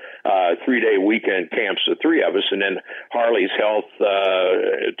camps, 3-day weekend camps, the 3 of us. And then Harley's health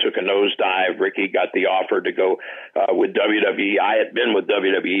took a nosedive. Ricky got the offer to go with WWE. I had been with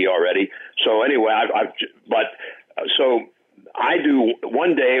WWE already. So anyway, so I do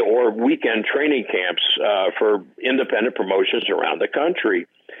 1-day or weekend training camps for independent promotions around the country.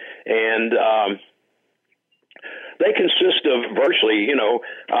 And they consist of virtually,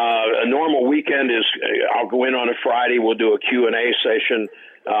 a normal weekend is I'll go in on a Friday. We'll do a Q&A session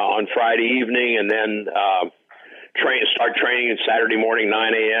on Friday evening, and then start training Saturday morning,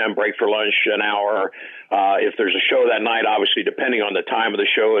 9 a.m., break for lunch an hour. If there's a show that night, obviously, depending on the time of the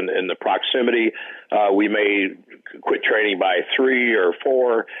show and the proximity, we may quit training by 3 or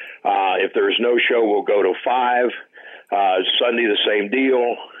 4. If there's no show, we'll go to 5. Sunday, the same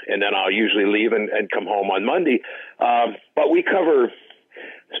deal. And then I'll usually leave and come home on Monday. But we cover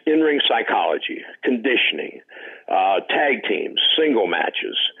in-ring psychology, conditioning, tag teams, single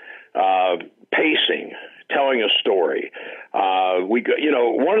matches, pacing, telling a story.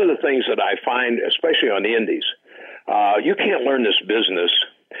 One of the things that I find, especially on the indies, you can't learn this business.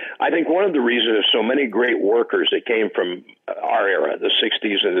 I think one of the reasons there's so many great workers that came from our era, the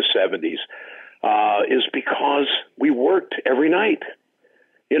 60s and the 70s, is because we worked every night.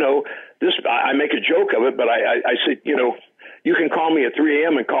 I make a joke of it, but I say, you can call me at 3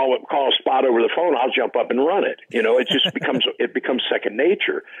 a.m. and call a spot over the phone. I'll jump up and run it. It just becomes second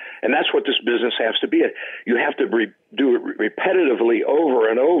nature. And that's what this business has to be. You have to do it repetitively over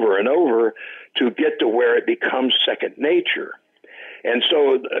and over and over to get to where it becomes second nature. And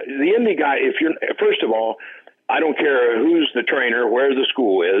so the indie guy, first of all, I don't care who's the trainer, where the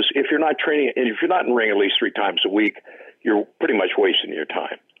school is. If you're not training, and if you're not in ring at least 3 times a week, you're pretty much wasting your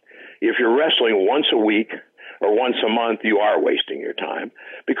time. If you're wrestling once a week or once a month, you are wasting your time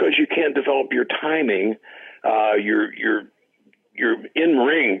because you can't develop your timing, your in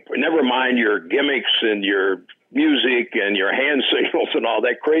ring. Never mind your gimmicks and your music and your hand signals and all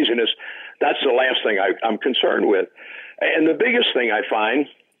that craziness. That's the last thing I'm concerned with. And the biggest thing I find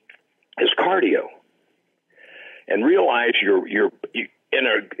is cardio. And realize you're in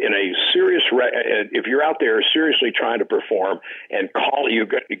a serious. If you're out there seriously trying to perform and call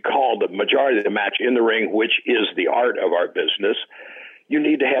the majority of the match in the ring, which is the art of our business, you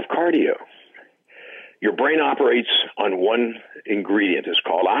need to have cardio. Your brain operates on one ingredient. It's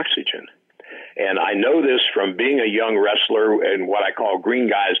called oxygen. And I know this from being a young wrestler and what I call green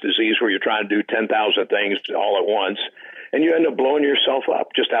guy's disease, where you're trying to do 10,000 things all at once, and you end up blowing yourself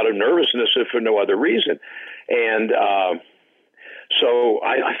up just out of nervousness, if for no other reason. And so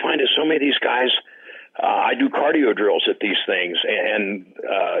I find that so many of these guys, I do cardio drills at these things. And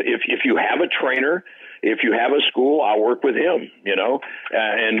if you have a trainer, if you have a school, I'll work with him,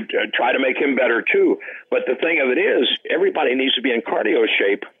 and try to make him better too. But the thing of it is, everybody needs to be in cardio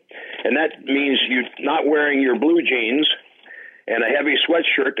shape. And that means you not wearing your blue jeans and a heavy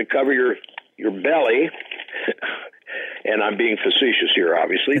sweatshirt to cover your belly. And I'm being facetious here,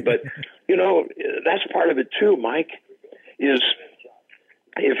 obviously, but that's part of it too, Mike, is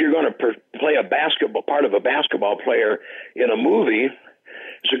if you're going to play part of a basketball player in a movie,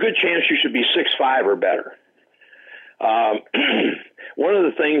 it's a good chance you should be 6'5" or better. One of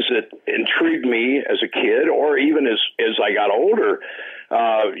the things that intrigued me as a kid, or even as I got older,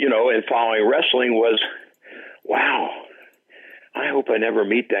 in following wrestling was, wow, I hope I never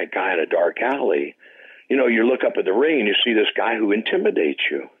meet that guy in a dark alley. You look up at the ring and you see this guy who intimidates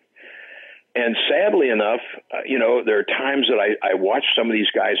you. And sadly enough, there are times that I watch some of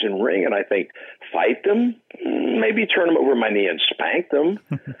these guys in ring and I think, fight them, maybe turn them over my knee and spank them,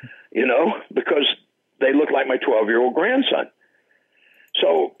 because they look like my 12-year-old grandson.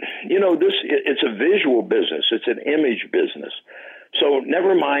 So, it's a visual business. It's an image business. So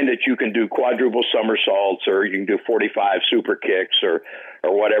never mind that you can do quadruple somersaults or you can do 45 super kicks or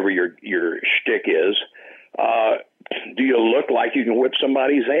whatever your shtick is. Do you look like you can whip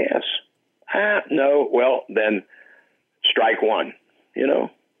somebody's ass? No. Well, then strike one,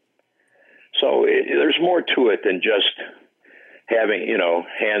 So there's more to it than just having,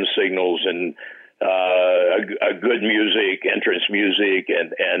 hand signals and a good music, entrance music,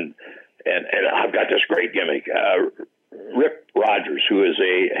 and I've got this great gimmick. Rip Rogers, who is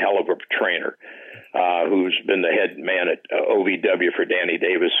a hell of a trainer, who's been the head man at OVW for Danny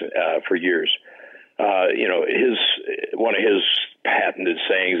Davis for years. One of his patented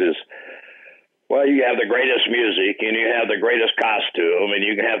sayings is, well, you have the greatest music and you have the greatest costume and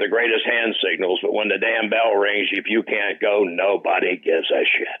you can have the greatest hand signals, but when the damn bell rings, if you can't go, nobody gives a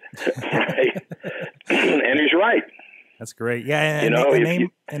shit. Right? And he's right. That's great. Yeah,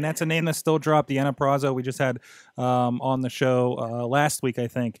 and that's a name that still dropped. Deanna Prazo, we just had on the show last week, I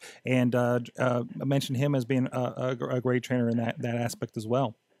think, and I mentioned him as being a great trainer in that aspect as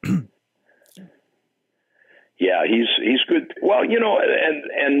well. Yeah, he's good. Well,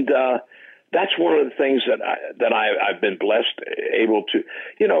 and that's one of the things that I've been blessed, able to,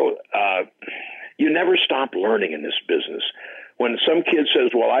 you never stop learning in this business. When some kid says,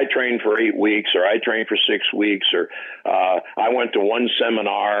 well, I trained for 8 weeks or I trained for 6 weeks or I went to one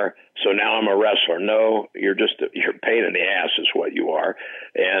seminar, so now I'm a wrestler. No, you're a pain in the ass is what you are,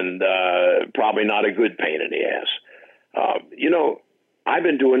 and probably not a good pain in the ass. I've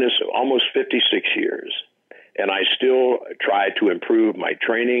been doing this almost 56 years, and I still try to improve my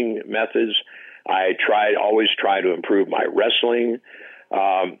training methods. I always try to improve my wrestling.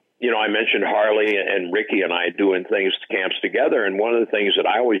 I mentioned Harley and Ricky and I doing camps together. And one of the things that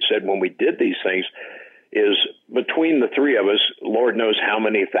I always said when we did these things is between the three of us, Lord knows how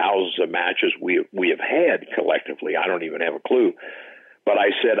many thousands of matches we have had collectively. I don't even have a clue. But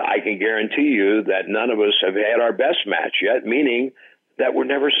I said, I can guarantee you that none of us have had our best match yet, meaning that we're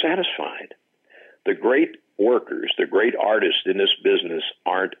never satisfied. The great workers, the great artists in this business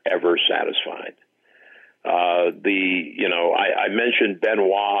aren't ever satisfied. I mentioned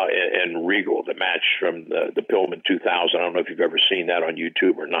Benoit and Regal, the match from the Pillman 2000. I don't know if you've ever seen that on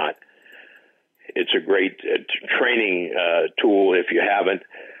YouTube or not. It's a great training tool if you haven't.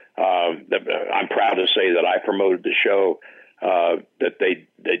 I'm proud to say that I promoted the show that they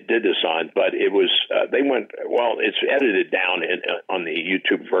did this on, but it was it's edited down on the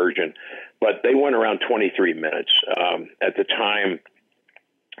YouTube version, but they went around 23 minutes. At the time,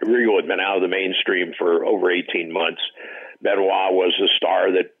 Regal had been out of the mainstream for over 18 months. Benoit was the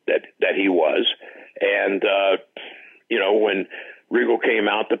star that he was. And, when Regal came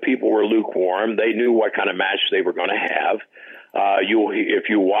out, the people were lukewarm. They knew what kind of match they were going to have. If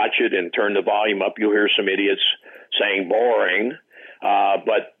you watch it and turn the volume up, you'll hear some idiots saying boring.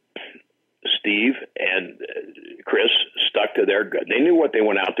 But Steve and Chris stuck to their gut. They knew what they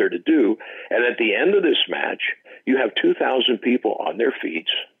went out there to do. And at the end of this match, you have 2,000 people on their feet,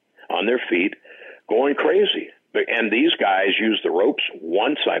 going crazy. And these guys use the ropes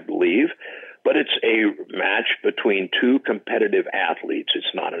once, I believe, but it's a match between two competitive athletes.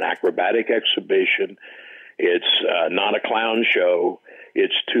 It's not an acrobatic exhibition. It's not a clown show.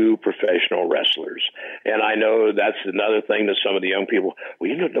 It's two professional wrestlers. And I know that's another thing that some of the young people,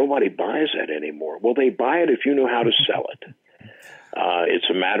 nobody buys that anymore. Well, they buy it if you know how to sell it. It's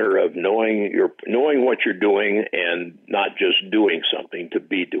a matter of knowing what you're doing and not just doing something to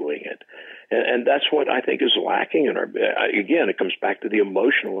be doing it. And that's what I think is lacking in our, again, it comes back to the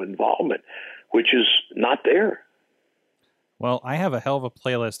emotional involvement, which is not there. Well, I have a hell of a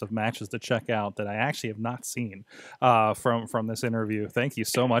playlist of matches to check out that I actually have not seen from this interview. Thank you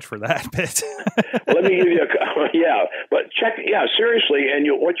so much for that, Pitt. Let me give you seriously. And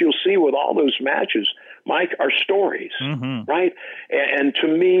what you'll see with all those matches, Mike, are stories, right? And to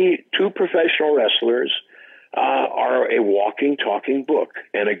me, two professional wrestlers are a walking, talking book.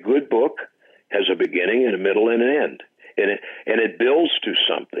 And a good book has a beginning and a middle and an end. and it builds to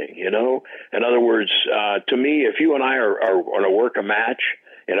something, you know. In other words, to me, if you and I are going to work a match,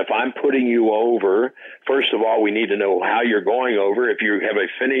 and if I'm putting you over, first of all, we need to know how you're going over. If you have a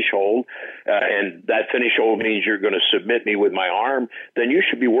finish hold, and that finish hold means you're going to submit me with my arm, then you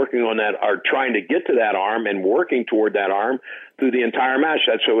should be working on that, or trying to get to that arm and working toward that arm through the entire match.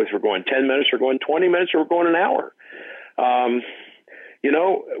 That's so if we're going 10 minutes, we're going 20 minutes, or we're going an hour. You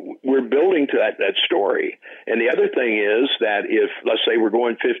know, we're building to that story. And the other thing is that if, let's say we're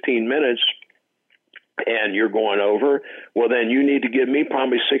going 15 minutes, and you're going over, well, then you need to give me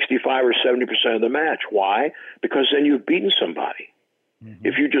probably 65 or 70% of the match. Why? Because then you've beaten somebody. Mm-hmm.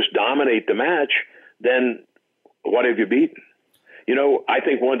 If you just dominate the match, then what have you beaten? You know, I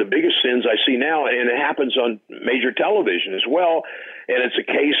think one of the biggest sins I see now, and it happens on major television as well, and it's a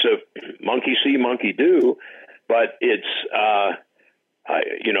case of monkey see, monkey do, but it's,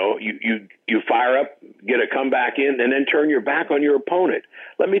 you know, you fire up, get a comeback in, and then turn your back on your opponent.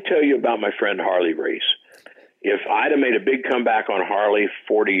 Let me tell you about my friend Harley Race. If I'd have made a big comeback on Harley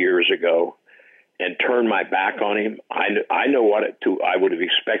 40 years ago and turned my back on him, I know what I would have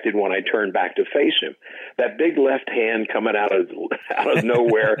expected when I turned back to face him. That big left hand coming out of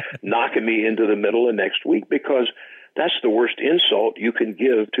nowhere, knocking me into the middle of next week, because that's the worst insult you can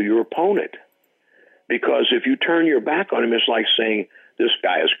give to your opponent. Because if you turn your back on him, it's like saying, this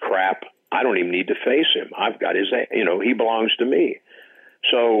guy is crap. I don't even need to face him. I've got his, you know, he belongs to me.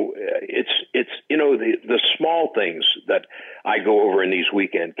 So it's you know, the small things that I go over in these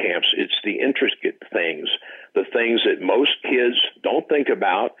weekend camps. It's the intricate things, the things that most kids don't think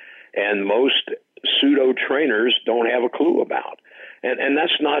about, and most pseudo trainers don't have a clue about. And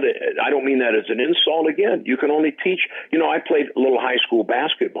that's not, I don't mean that as an insult. Again, you can only teach. You know, I played a little high school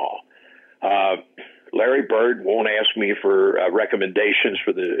basketball. Larry Bird won't ask me for recommendations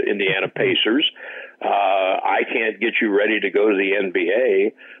for the Indiana Pacers. I can't get you ready to go to the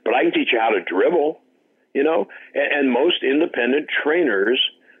NBA, but I can teach you how to dribble, you know. And most independent trainers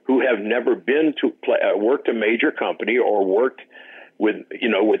who have never been to worked a major company or worked with, you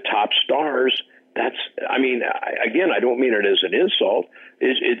know, with top stars, that's, I mean, again, I don't mean it as an insult.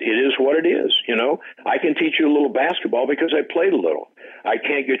 It is what it is, you know. I can teach you a little basketball because I played a little. I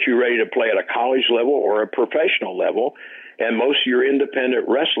can't get you ready to play at a college level or a professional level. And most of your independent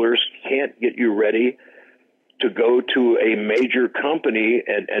wrestlers can't get you ready to go to a major company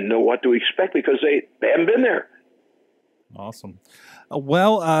and know what to expect because they haven't been there. Awesome.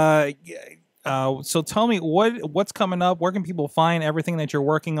 So tell me what's coming up. Where can people find everything that you're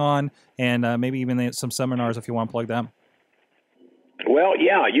working on, and maybe even some seminars if you want to plug them? Well,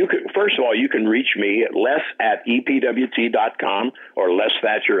 yeah, you can. First of all, you can reach me at les@epwt.com or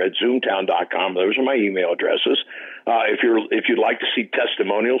lesthatcher@zoomtown.com. Those are my email addresses. If you'd like to see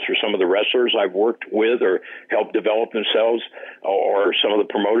testimonials for some of the wrestlers I've worked with or helped develop themselves, or some of the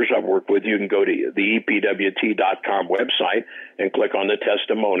promoters I've worked with, you can go to the epwt.com website and click on the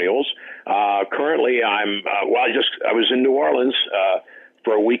testimonials. Currently, I was in New Orleans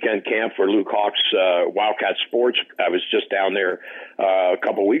for a weekend camp for Luke Hawk's Wildcat Sports. I was just down there a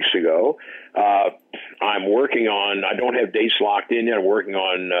couple weeks ago. I'm working on, I don't have dates locked in yet. I'm working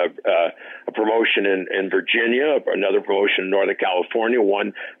on a promotion in Virginia, another promotion in Northern California,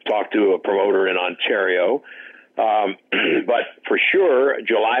 one talked to a promoter in Ontario. But for sure,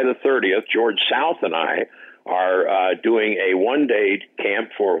 July the 30th, George South and I are doing a one-day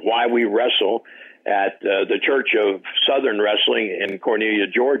camp for Why We Wrestle at the Church of Southern Wrestling in Cornelia,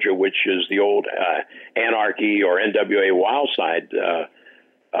 Georgia, which is the old Anarchy or NWA Wildside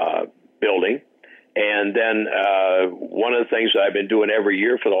building. And then one of the things that I've been doing every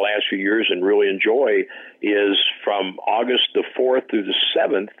year for the last few years and really enjoy is from August the 4th through the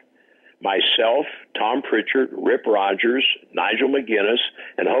 7th, myself, Tom Pritchard, Rip Rogers, Nigel McGuinness,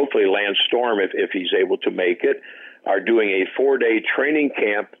 and hopefully Lance Storm, if he's able to make it, are doing a 4-day training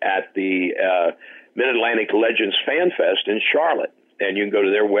camp at the Mid-Atlantic Legends Fan Fest in Charlotte. And you can go to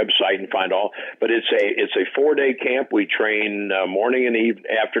their website and find all. But it's a 4-day camp. We train morning and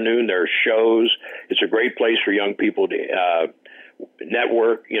afternoon. There are shows. It's a great place for young people to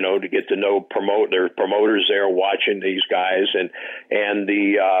network, you know, to get to know there are promoters there watching these guys, and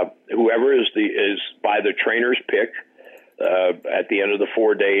the whoever is by the trainer's pick. At the end of the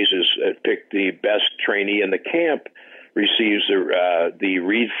 4 days is pick the best trainee in the camp receives the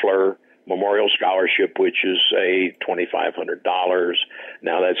Reed Fleur Memorial Scholarship, which is a $2,500.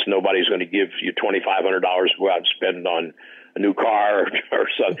 Now that's nobody's going to give you $2,500 to go out and spend on a new car or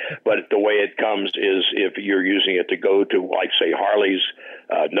something. But the way it comes is if you're using it to go to, like, say, Harley's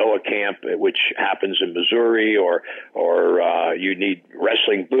Noah camp, which happens in Missouri, or you need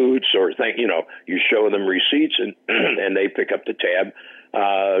wrestling boots, or you show them receipts, and and they pick up the tab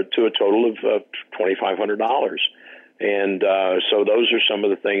to a total of $2,500. And so those are some of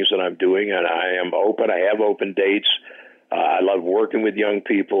the things that I'm doing, and I am open. I have open dates. I love working with young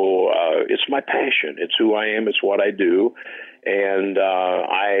people. It's my passion. It's who I am. It's what I do. And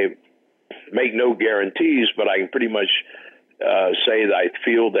I make no guarantees, but I can pretty much say that I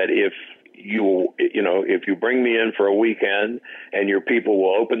feel that if you bring me in for a weekend and your people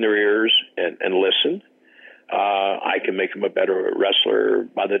will open their ears and listen, I can make them a better wrestler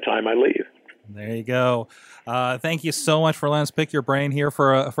by the time I leave. There you go. Thank you so much for letting us pick your brain here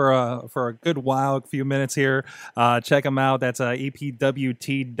for a good while, a few minutes here. Check them out. That's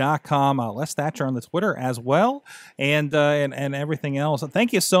epwt.com. Les Thatcher on the Twitter as well, and everything else.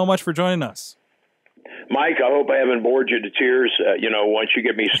 Thank you so much for joining us. Mike, I hope I haven't bored you to tears. Once you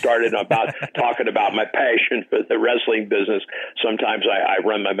get me started about talking about my passion for the wrestling business, sometimes I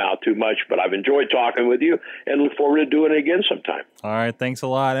run my mouth too much, but I've enjoyed talking with you and look forward to doing it again sometime. All right. Thanks a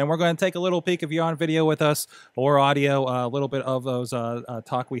lot. And we're going to take a little peek if you're on video with us or audio, a little bit of those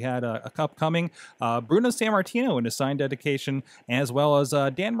talk we had upcoming. Bruno Sammartino in his signed dedication, as well as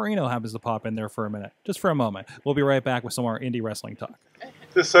Dan Marino happens to pop in there for a minute, just for a moment. We'll be right back with some more indie wrestling talk.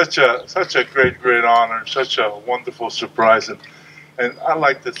 It's such a great honor, such a wonderful surprise, and I'd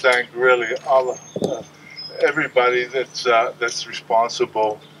like to thank really all of everybody that's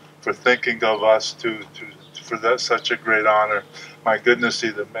responsible for thinking of us for such a great honor. My goodness,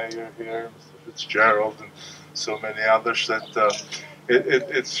 see the mayor here, Mr. Fitzgerald, and so many others. That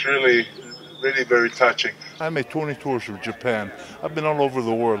it's really very touching. I made 20 tours of Japan. I've been all over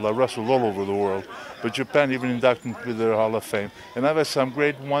the world. I wrestled all over the world. But Japan even inducted me to their Hall of Fame. And I've had some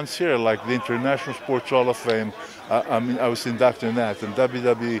great ones here, like the International Sports Hall of Fame. I was inducted in that, and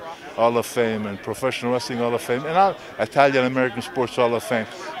WWE Hall of Fame, and Professional Wrestling Hall of Fame, and Italian American Sports Hall of Fame.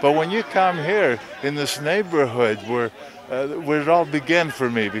 But when you come here in this neighborhood where it all began for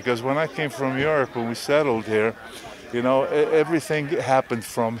me, because when I came from Europe and we settled here, everything happened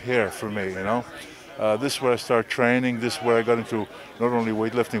from here for me, This is where I started training. This is where I got into not only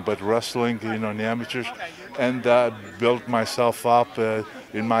weightlifting, but wrestling, in the amateurs, and built myself up.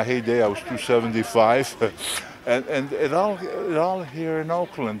 In my heyday, I was 275, and it all here in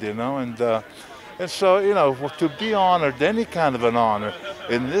Oakland, and so, to be honored, any kind of an honor,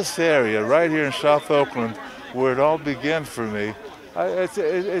 in this area, right here in South Oakland, where it all began for me,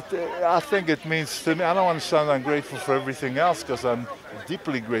 I think it means to me, I don't want to sound ungrateful for everything else, because I'm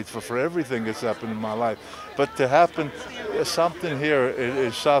deeply grateful for everything that's happened in my life. But to happen something here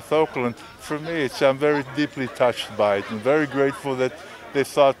in South Oakland, for me, I'm very deeply touched by it, and very grateful that they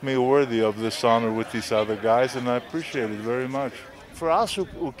thought me worthy of this honor with these other guys, and I appreciate it very much. For us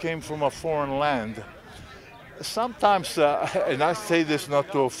who came from a foreign land, sometimes, and I say this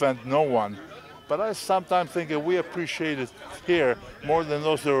not to offend no one, but I sometimes think that we appreciate it here more than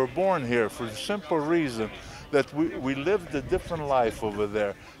those that were born here, for the simple reason that we lived a different life over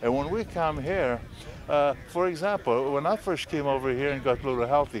there. And when we come here, for example, when I first came over here and got a little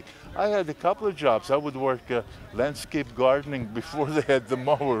healthy, I had a couple of jobs. I would work landscape gardening before they had the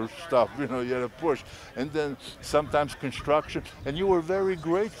mower stuff, you had to push. And then sometimes construction. And you were very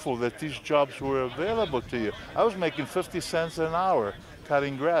grateful that these jobs were available to you. I was making 50 cents an hour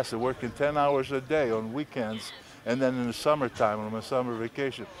cutting grass and working 10 hours a day on weekends, and then in the summertime on my summer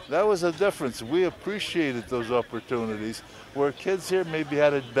vacation. That was a difference. We appreciated those opportunities where kids here maybe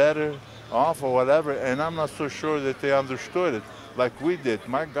had it better off or whatever, and I'm not so sure that they understood it like we did.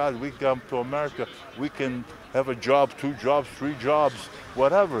 My God, we come to America, we can have a job, 2 jobs, 3 jobs,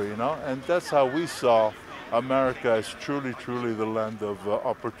 whatever, and that's how we saw America as truly the land of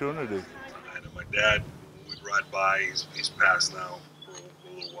opportunity. I know my dad would ride by, he's passed now for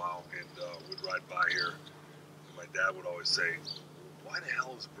a little while, and would ride by here. My dad would always say, why the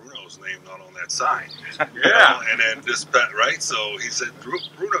hell is Bruno's name not on that sign? Yeah. And then right? So he said,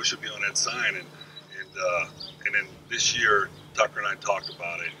 Bruno should be on that sign. And then this year, Tucker and I talked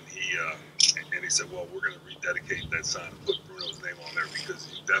about it, and he said, well, we're going to rededicate that sign and put Bruno's name on there, because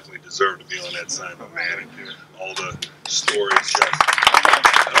he definitely deserved to be on that sign, my man. And all the stories,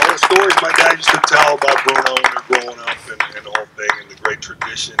 my dad used to tell about Bruno when they're growing up, and the whole thing, and the great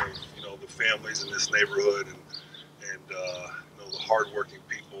tradition of, the families in this neighborhood, and the hardworking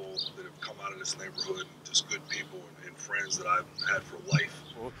people that have come out of this neighborhood, and just good people and friends that I've had for life.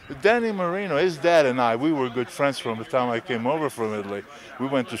 Danny Marino, his dad and I, we were good friends from the time I came over from Italy. We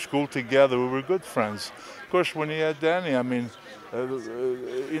went to school together, we were good friends. Of course, when he had Danny, I mean,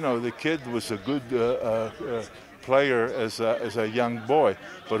 the kid was a good player as a young boy.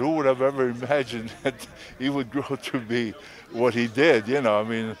 But who would have ever imagined that he would grow to be what he did? You know, I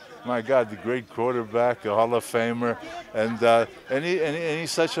mean, my God, the great quarterback, a Hall of Famer, and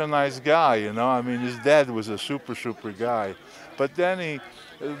he's such a nice guy. You know, I mean, his dad was a super guy, but then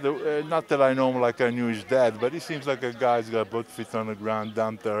not that I know him like I knew his dad, but he seems like a guy who's got both feet on the ground,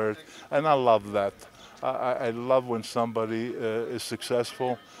 down to earth, and I love that. I love when somebody is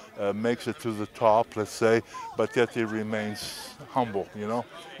successful, makes it to the top, let's say, but yet he remains humble, you know.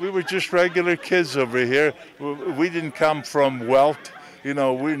 We were just regular kids over here. We didn't come from wealth. You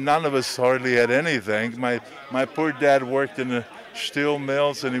know, none of us hardly had anything. My poor dad worked in the steel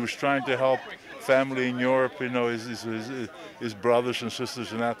mills, and he was trying to help family in Europe, you know, his brothers and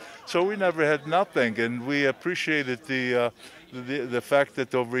sisters and that. So we never had nothing, and we appreciated the fact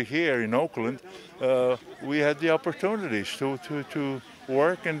that over here in Oakland, we had the opportunities to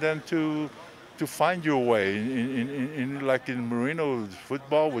work and then to find your way. Like in Marino,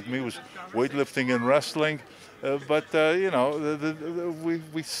 football with me was weightlifting and wrestling. But you know,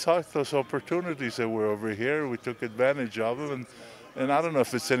 we saw those opportunities that were over here. We took advantage of them, and I don't know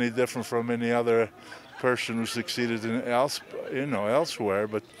if it's any different from any other person who succeeded elsewhere.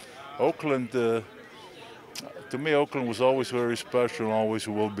 But Oakland, to me, Oakland was always very special and always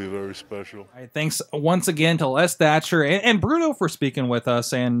will be very special. All right, thanks once again to Les Thatcher and Bruno for speaking with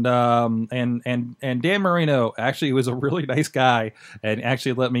us, and Dan Marino. Actually, he was a really nice guy and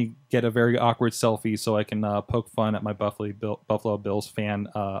actually let me get a very awkward selfie so I can poke fun at my Buffalo Bills fan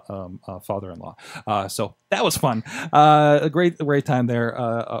father-in-law. So that was fun. A great time there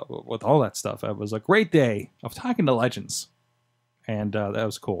with all that stuff. It was a great day of talking to legends, and that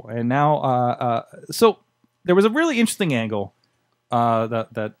was cool. And now, so. There was a really interesting angle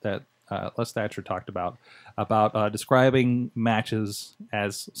that Les Thatcher talked about describing matches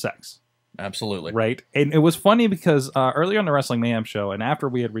as sex. Absolutely. Right? And it was funny because earlier on the Wrestling Mayhem show, and after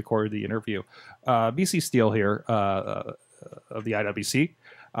we had recorded the interview, BC Steele here of the IWC,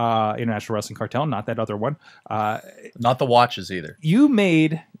 International Wrestling Cartel, not that other one. Not the watches either. You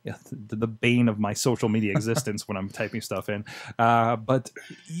made the bane of my social media existence when I'm typing stuff in. But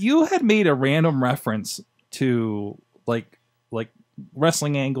you had made a random reference to like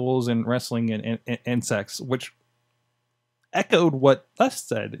wrestling angles and wrestling and sex, which echoed what Les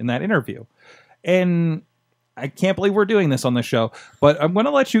said in that interview. And I can't believe we're doing this on the show, but I'm going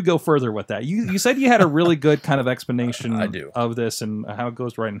to let you go further with that. You said you had a really good kind of explanation of this and how it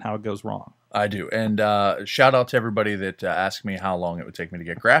goes right and how it goes wrong. I do. And shout out to everybody that asked me how long it would take me to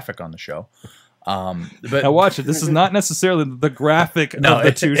get graphic on the show. But now watch it. This is not necessarily the graphic of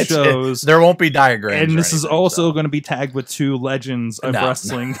the two shows. There won't be diagrams. And this is also going to be tagged with two legends of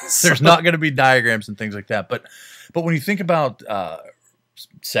wrestling. There's not going to be diagrams and things like that. But when you think about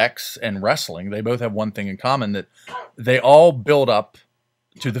sex and wrestling, they both have one thing in common, that they all build up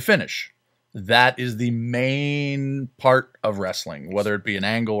to the finish. That is the main part of wrestling, whether it be an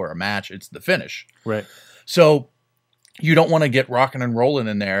angle or a match, it's the finish. Right. So you don't want to get rocking and rolling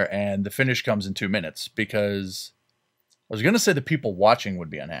in there and the finish comes in 2 minutes, because I was going to say the people watching would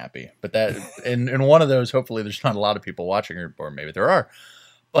be unhappy, but that in one of those, hopefully there's not a lot of people watching, or maybe there are,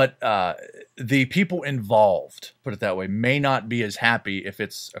 but the people involved, put it that way, may not be as happy if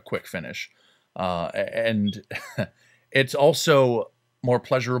it's a quick finish. And it's also more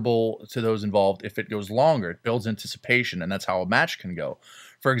pleasurable to those involved if it goes longer. It builds anticipation, and that's how a match can go.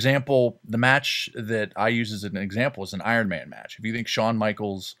 For example, the match that I use as an example is an Iron Man match. If you think Shawn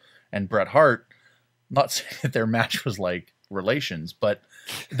Michaels and Bret Hart, not saying that their match was like relations, but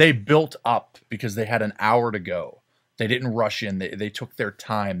they built up because they had an hour to go. They didn't rush in. They took their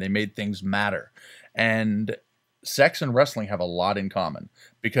time. They made things matter. And sex and wrestling have a lot in common,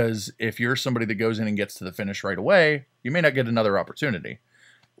 because if you're somebody that goes in and gets to the finish right away, you may not get another opportunity.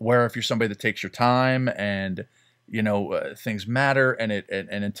 Where if you're somebody that takes your time and things matter, and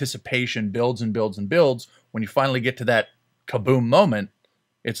anticipation builds and builds and builds, when you finally get to that kaboom moment,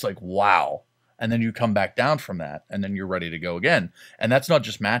 it's like, wow. And then you come back down from that, and then you're ready to go again. And that's not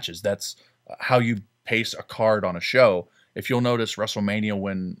just matches. That's how you pace a card on a show. If you'll notice, WrestleMania,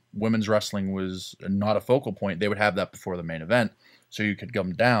 when women's wrestling was not a focal point, they would have that before the main event, so you could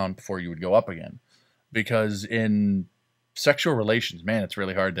come down before you would go up again. Because in sexual relations, man, it's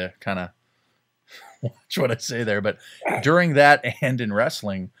really hard to kind of watch what I say there. But during that and in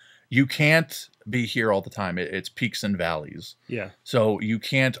wrestling, you can't be here all the time. It's peaks and valleys. Yeah. So you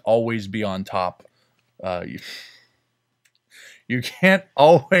can't always be on top. You can't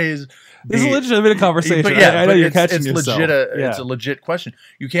always. This is a legitimate conversation. But yeah, I know you're catching yourself. It's a legit question.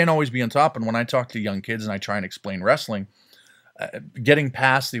 You can't always be on top. And when I talk to young kids and I try and explain wrestling, getting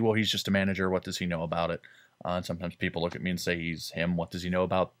past the, well, he's just a manager, what does he know about it? And sometimes people look at me and say he's him. What does he know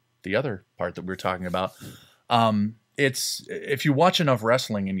about the other part that we're talking about? It's if you watch enough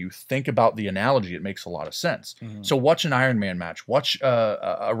wrestling and you think about the analogy, it makes a lot of sense. Mhm. So watch an Iron Man match, watch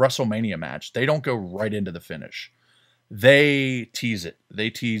a WrestleMania match. They don't go right into the finish. They tease it. They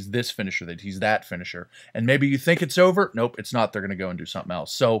tease this finisher. They tease that finisher. And maybe you think it's over. Nope, it's not. They're going to go and do something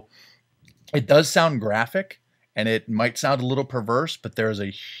else. So it does sound graphic and it might sound a little perverse, but there is a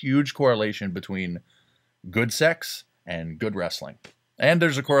huge correlation between good sex and good wrestling. And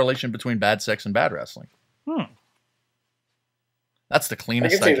there's a correlation between bad sex and bad wrestling. That's the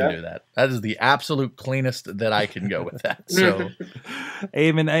cleanest I can do that. That is the absolute cleanest that I can go with that. So,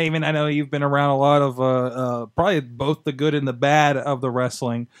 Eamon, I know you've been around a lot of probably both the good and the bad of the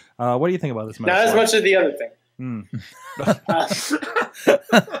wrestling. What do you think about this match? Not as much as the other thing.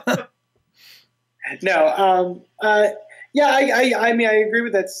 No. Yeah, I mean, I agree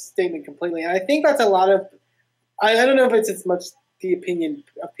with that statement completely. And I think that's a lot of, I don't know if it's as much the opinion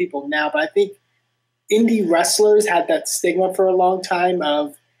of people now, but I think indie wrestlers had that stigma for a long time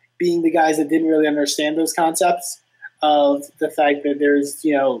of being the guys that didn't really understand those concepts, of the fact that there's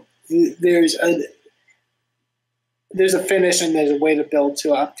a finish and there's a way to build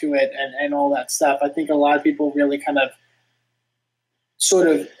up to it and all that stuff. I think a lot of people really kind of sort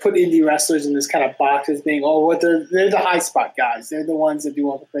of put indie wrestlers in this kind of box as being, they're the high spot guys. They're the ones that do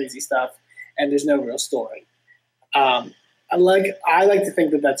all the crazy stuff and there's no real story. I like to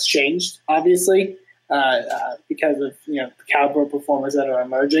think that that's changed, obviously. Because of the caliber performers that are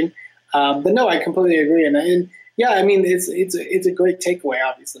emerging, but no, I completely agree, and yeah, I mean it's a great takeaway.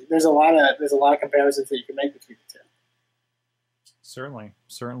 Obviously, there's a lot of comparisons that you can make between the two. Certainly.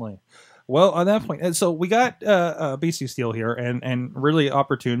 Well, on that point, and so we got BC Steele here, and really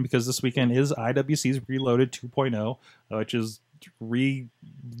opportune because this weekend is IWC's Reloaded 2.0, which is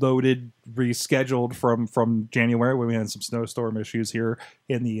rescheduled from January when we had some snowstorm issues here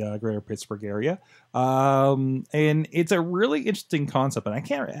in the greater Pittsburgh area. And it's a really interesting concept, and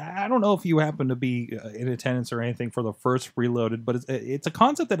I don't know if you happen to be in attendance or anything for the first Reloaded, but it's a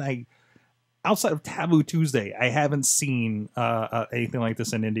concept that outside of Taboo Tuesday, I haven't seen anything like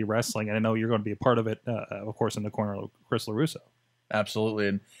this in indie wrestling, and I know you're going to be a part of it, of course, in the corner of Chris LaRusso. Absolutely,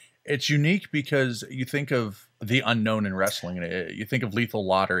 and it's unique because you think of the unknown in wrestling. You think of Lethal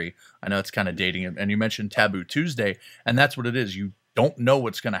Lottery. I know it's kind of dating it. And you mentioned Taboo Tuesday, and that's what it is. You don't know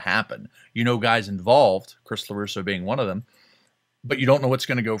what's going to happen. You know guys involved, Chris LaRusso being one of them, but you don't know what's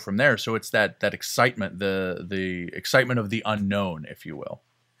going to go from there. So it's that excitement, the excitement of the unknown, if you will.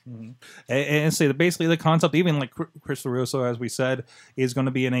 Mm-hmm. And say that basically the concept, even like Chris LaRusso, as we said, is going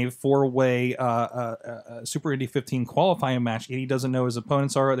to be in a 4-way Super Indy 15 qualifying match, and he doesn't know his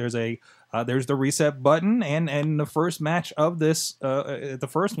opponents are. There's the reset button, and the first match of this, the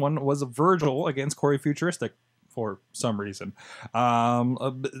first one was Virgil against Corey Futuristic for some reason.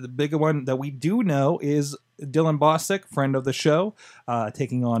 The big one that we do know is Dylan Bostic, friend of the show,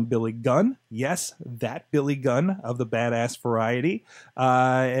 taking on Billy Gunn. Yes, that Billy Gunn of the badass variety.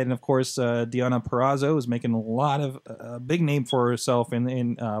 And of course, Deonna Purrazzo is making a lot of big name for herself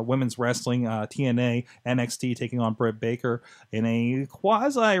in women's wrestling. TNA, NXT taking on Britt Baker in a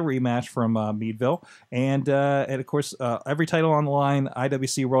quasi rematch from Meadville. And of course, every title on the line,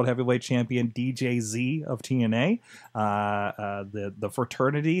 IWC World Heavyweight Champion DJZ of TNA. The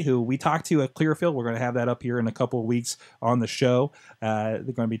fraternity who we talked to at Clearfield. We're going to have that up here in a couple of weeks on the show. They're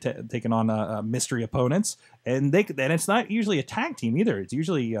going to be taking on mystery opponents, and it's not usually a tag team either. It's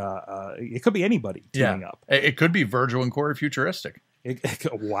usually it could be anybody teaming up. It could be Virgil and Corey Futuristic.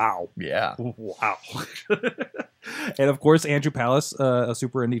 Wow. Yeah. Wow. And of course, Andrew Palace, a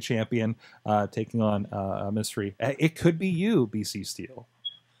Super Indie champion, taking on a mystery. It could be you, BC Steele.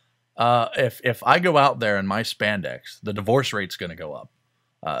 If I go out there in my spandex, the divorce rate's going to go up.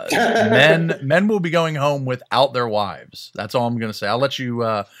 Men will be going home without their wives. That's all I'm going to say. I'll let you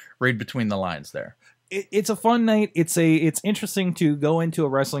read between the lines there. It's a fun night. It's interesting to go into a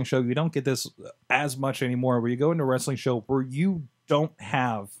wrestling show. You don't get this as much anymore, where you go into a wrestling show where you don't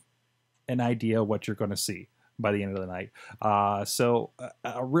have an idea what you're going to see by the end of the night. So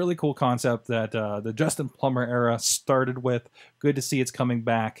a really cool concept that the Justin Plummer era started with. Good to see it's coming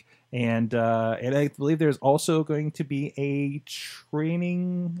back. And I believe there's also going to be there's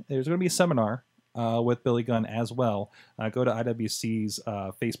going to be a seminar with Billy Gunn as well. Go to IWC's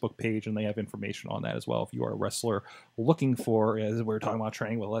Facebook page, and they have information on that as well. If you are a wrestler looking for, as we were talking about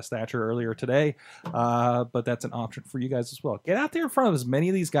training with Les Thatcher earlier today, but that's an option for you guys as well. Get out there in front of as many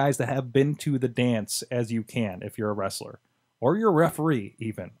of these guys that have been to the dance as you can if you're a wrestler or you're a referee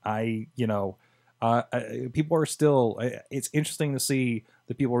even. people are still. It's interesting to see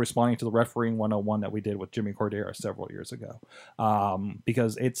the people responding to the refereeing 101 that we did with Jimmy Cordero several years ago,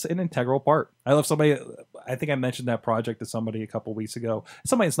 because it's an integral part. I love somebody. I think I mentioned that project to somebody a couple weeks ago.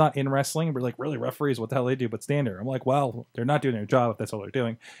 Somebody that's not in wrestling, but like, really, referees, what the hell they do but stand there? I'm like, well, they're not doing their job if that's all they're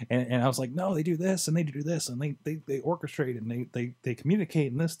doing. And I was like, no, they do this and they do this and they orchestrate and they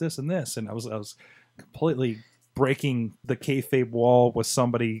communicate and this and this. And I was completely breaking the kayfabe wall with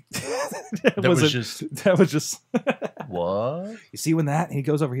somebody. that was just what you see when that and he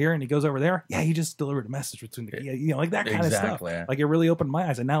goes over here and he goes over there. Yeah, he just delivered a message between the like that kind of stuff. Like it really opened my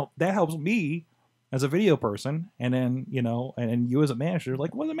eyes, and now that helps me as a video person. And then and you as a manager,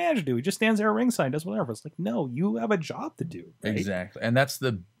 like, what does the manager do? He just stands there at ringside, does whatever. It's like, no, you have a job to do. Right? Exactly, and that's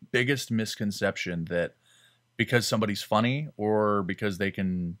the biggest misconception, that because somebody's funny or because they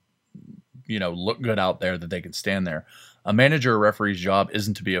can look good out there that they can stand there. A manager or referee's job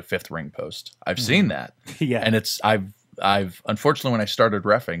isn't to be a fifth ring post. I've seen that. Yeah. And I've unfortunately, when I started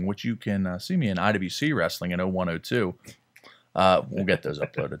reffing, which you can see me in IWC wrestling in 0102, we'll get those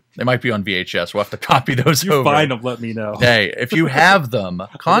uploaded. They might be on VHS. We'll have to copy those over. Find them, let me know. Hey, if you have them,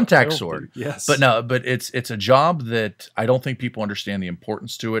 contact Sorg. Yes. But it's a job that I don't think people understand the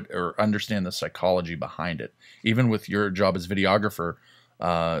importance to it or understand the psychology behind it. Even with your job as videographer,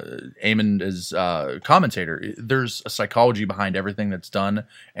 Eamon is commentator. There's a psychology behind everything that's done,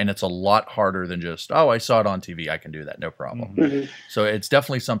 and it's a lot harder than just, oh, I saw it on TV, I can do that, no problem. Mm-hmm. So it's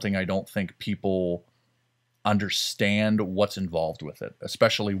definitely something I don't think people understand what's involved with it,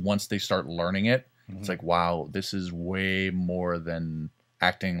 especially once they start learning it. It's like, wow, this is way more than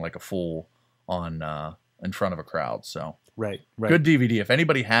acting like a fool on in front of a crowd. So right. Good DVD. If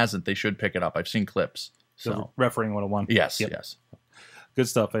anybody hasn't, they should pick it up. I've seen clips. So refereeing 101. Yes, yep. yes. Good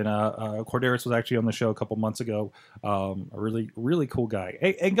stuff. And Corderis was actually on the show a couple months ago. A really, really cool guy.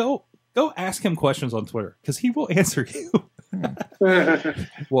 Hey, and go ask him questions on Twitter, because he will answer you.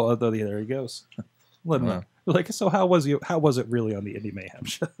 Well, there he goes. Let him know. Like, so how was it really on the Indy Mayhem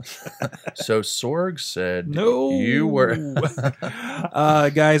show? So Sorg said, no, you were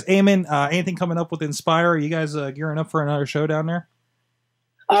guys. Eamon, anything coming up with Inspire? Are you guys gearing up for another show down there?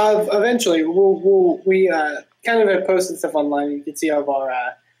 Eventually, we kind of have posted stuff online. You can see of our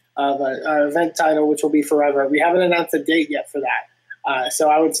event title, which will be Forever. We haven't announced a date yet for that, so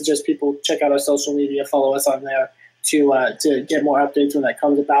I would suggest people check out our social media, follow us on there to get more updates when that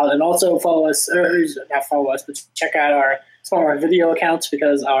comes about, and also follow us, or not follow us, but check out some of our video accounts,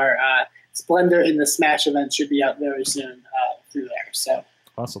 because our Splendor in the Smash event should be out very soon through there. So.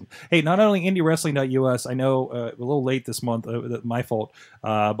 Awesome. Hey, not only IndieWrestling.us, I know a little late this month, my fault,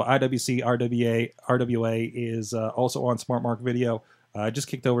 but IWC RWA is also on Smart Mark Video. I just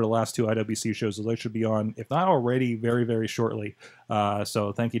kicked over the last two IWC shows, so they should be on, if not already, very, very shortly.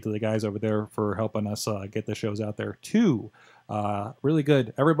 So thank you to the guys over there for helping us get the shows out there too. Really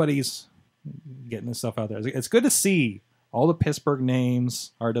good. Everybody's getting this stuff out there. It's good to see all the Pittsburgh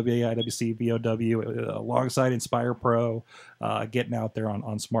names, RWA, IWC, VOW, alongside Inspire Pro, getting out there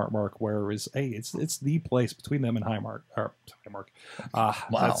on Smart Mark, where it's the place between them and Highmark.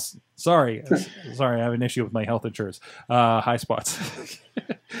 Wow. Sorry, I have an issue with my health insurance. High Spots.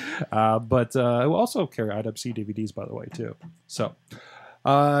 But we'll also carry IWC DVDs, by the way, too. So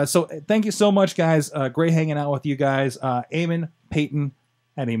thank you so much, guys. Great hanging out with you guys. Eamon Paton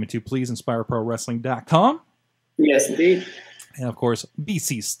at Eamon2, please, InspireProWrestling.com. Yes, indeed. And, of course,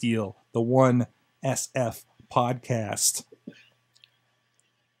 BC Steele, the 1SF podcast.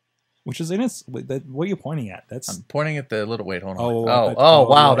 Which is in its... What are you pointing at? I'm pointing at the little... Wait, hold on. Oh,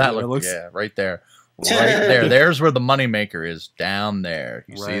 wow, yeah, that looks... Yeah, right there. Right there. There's where the moneymaker is, down there.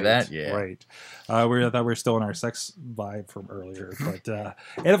 You see that? Yeah. Right. I thought we were still in our sex vibe from earlier. But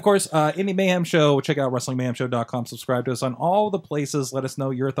and, of course, Indy Mayhem Show. Check out WrestlingMayhemShow.com. Subscribe to us on all the places. Let us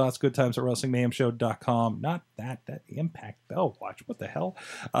know your thoughts. Good times at WrestlingMayhemShow.com. Not that Impact Bell Watch. What the hell?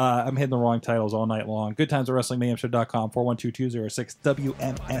 I'm hitting the wrong titles all night long. Good times at WrestlingMayhemShow.com.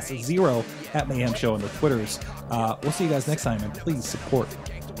 412-206-WMS0 at Mayhem Show on the Twitters. We'll see you guys next time, and please support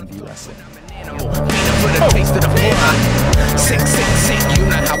Indie Wrestling. Animal, for the taste of the floor. Sick, you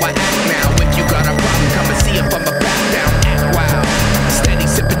know how I act now. If you got a problem, come and see if I'm a back down. Act wild, steady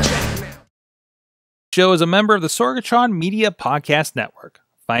sipping Jack now. Show is a member of the Sorgatron Media Podcast Network.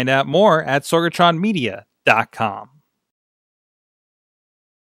 Find out more at sorgatronmedia.com.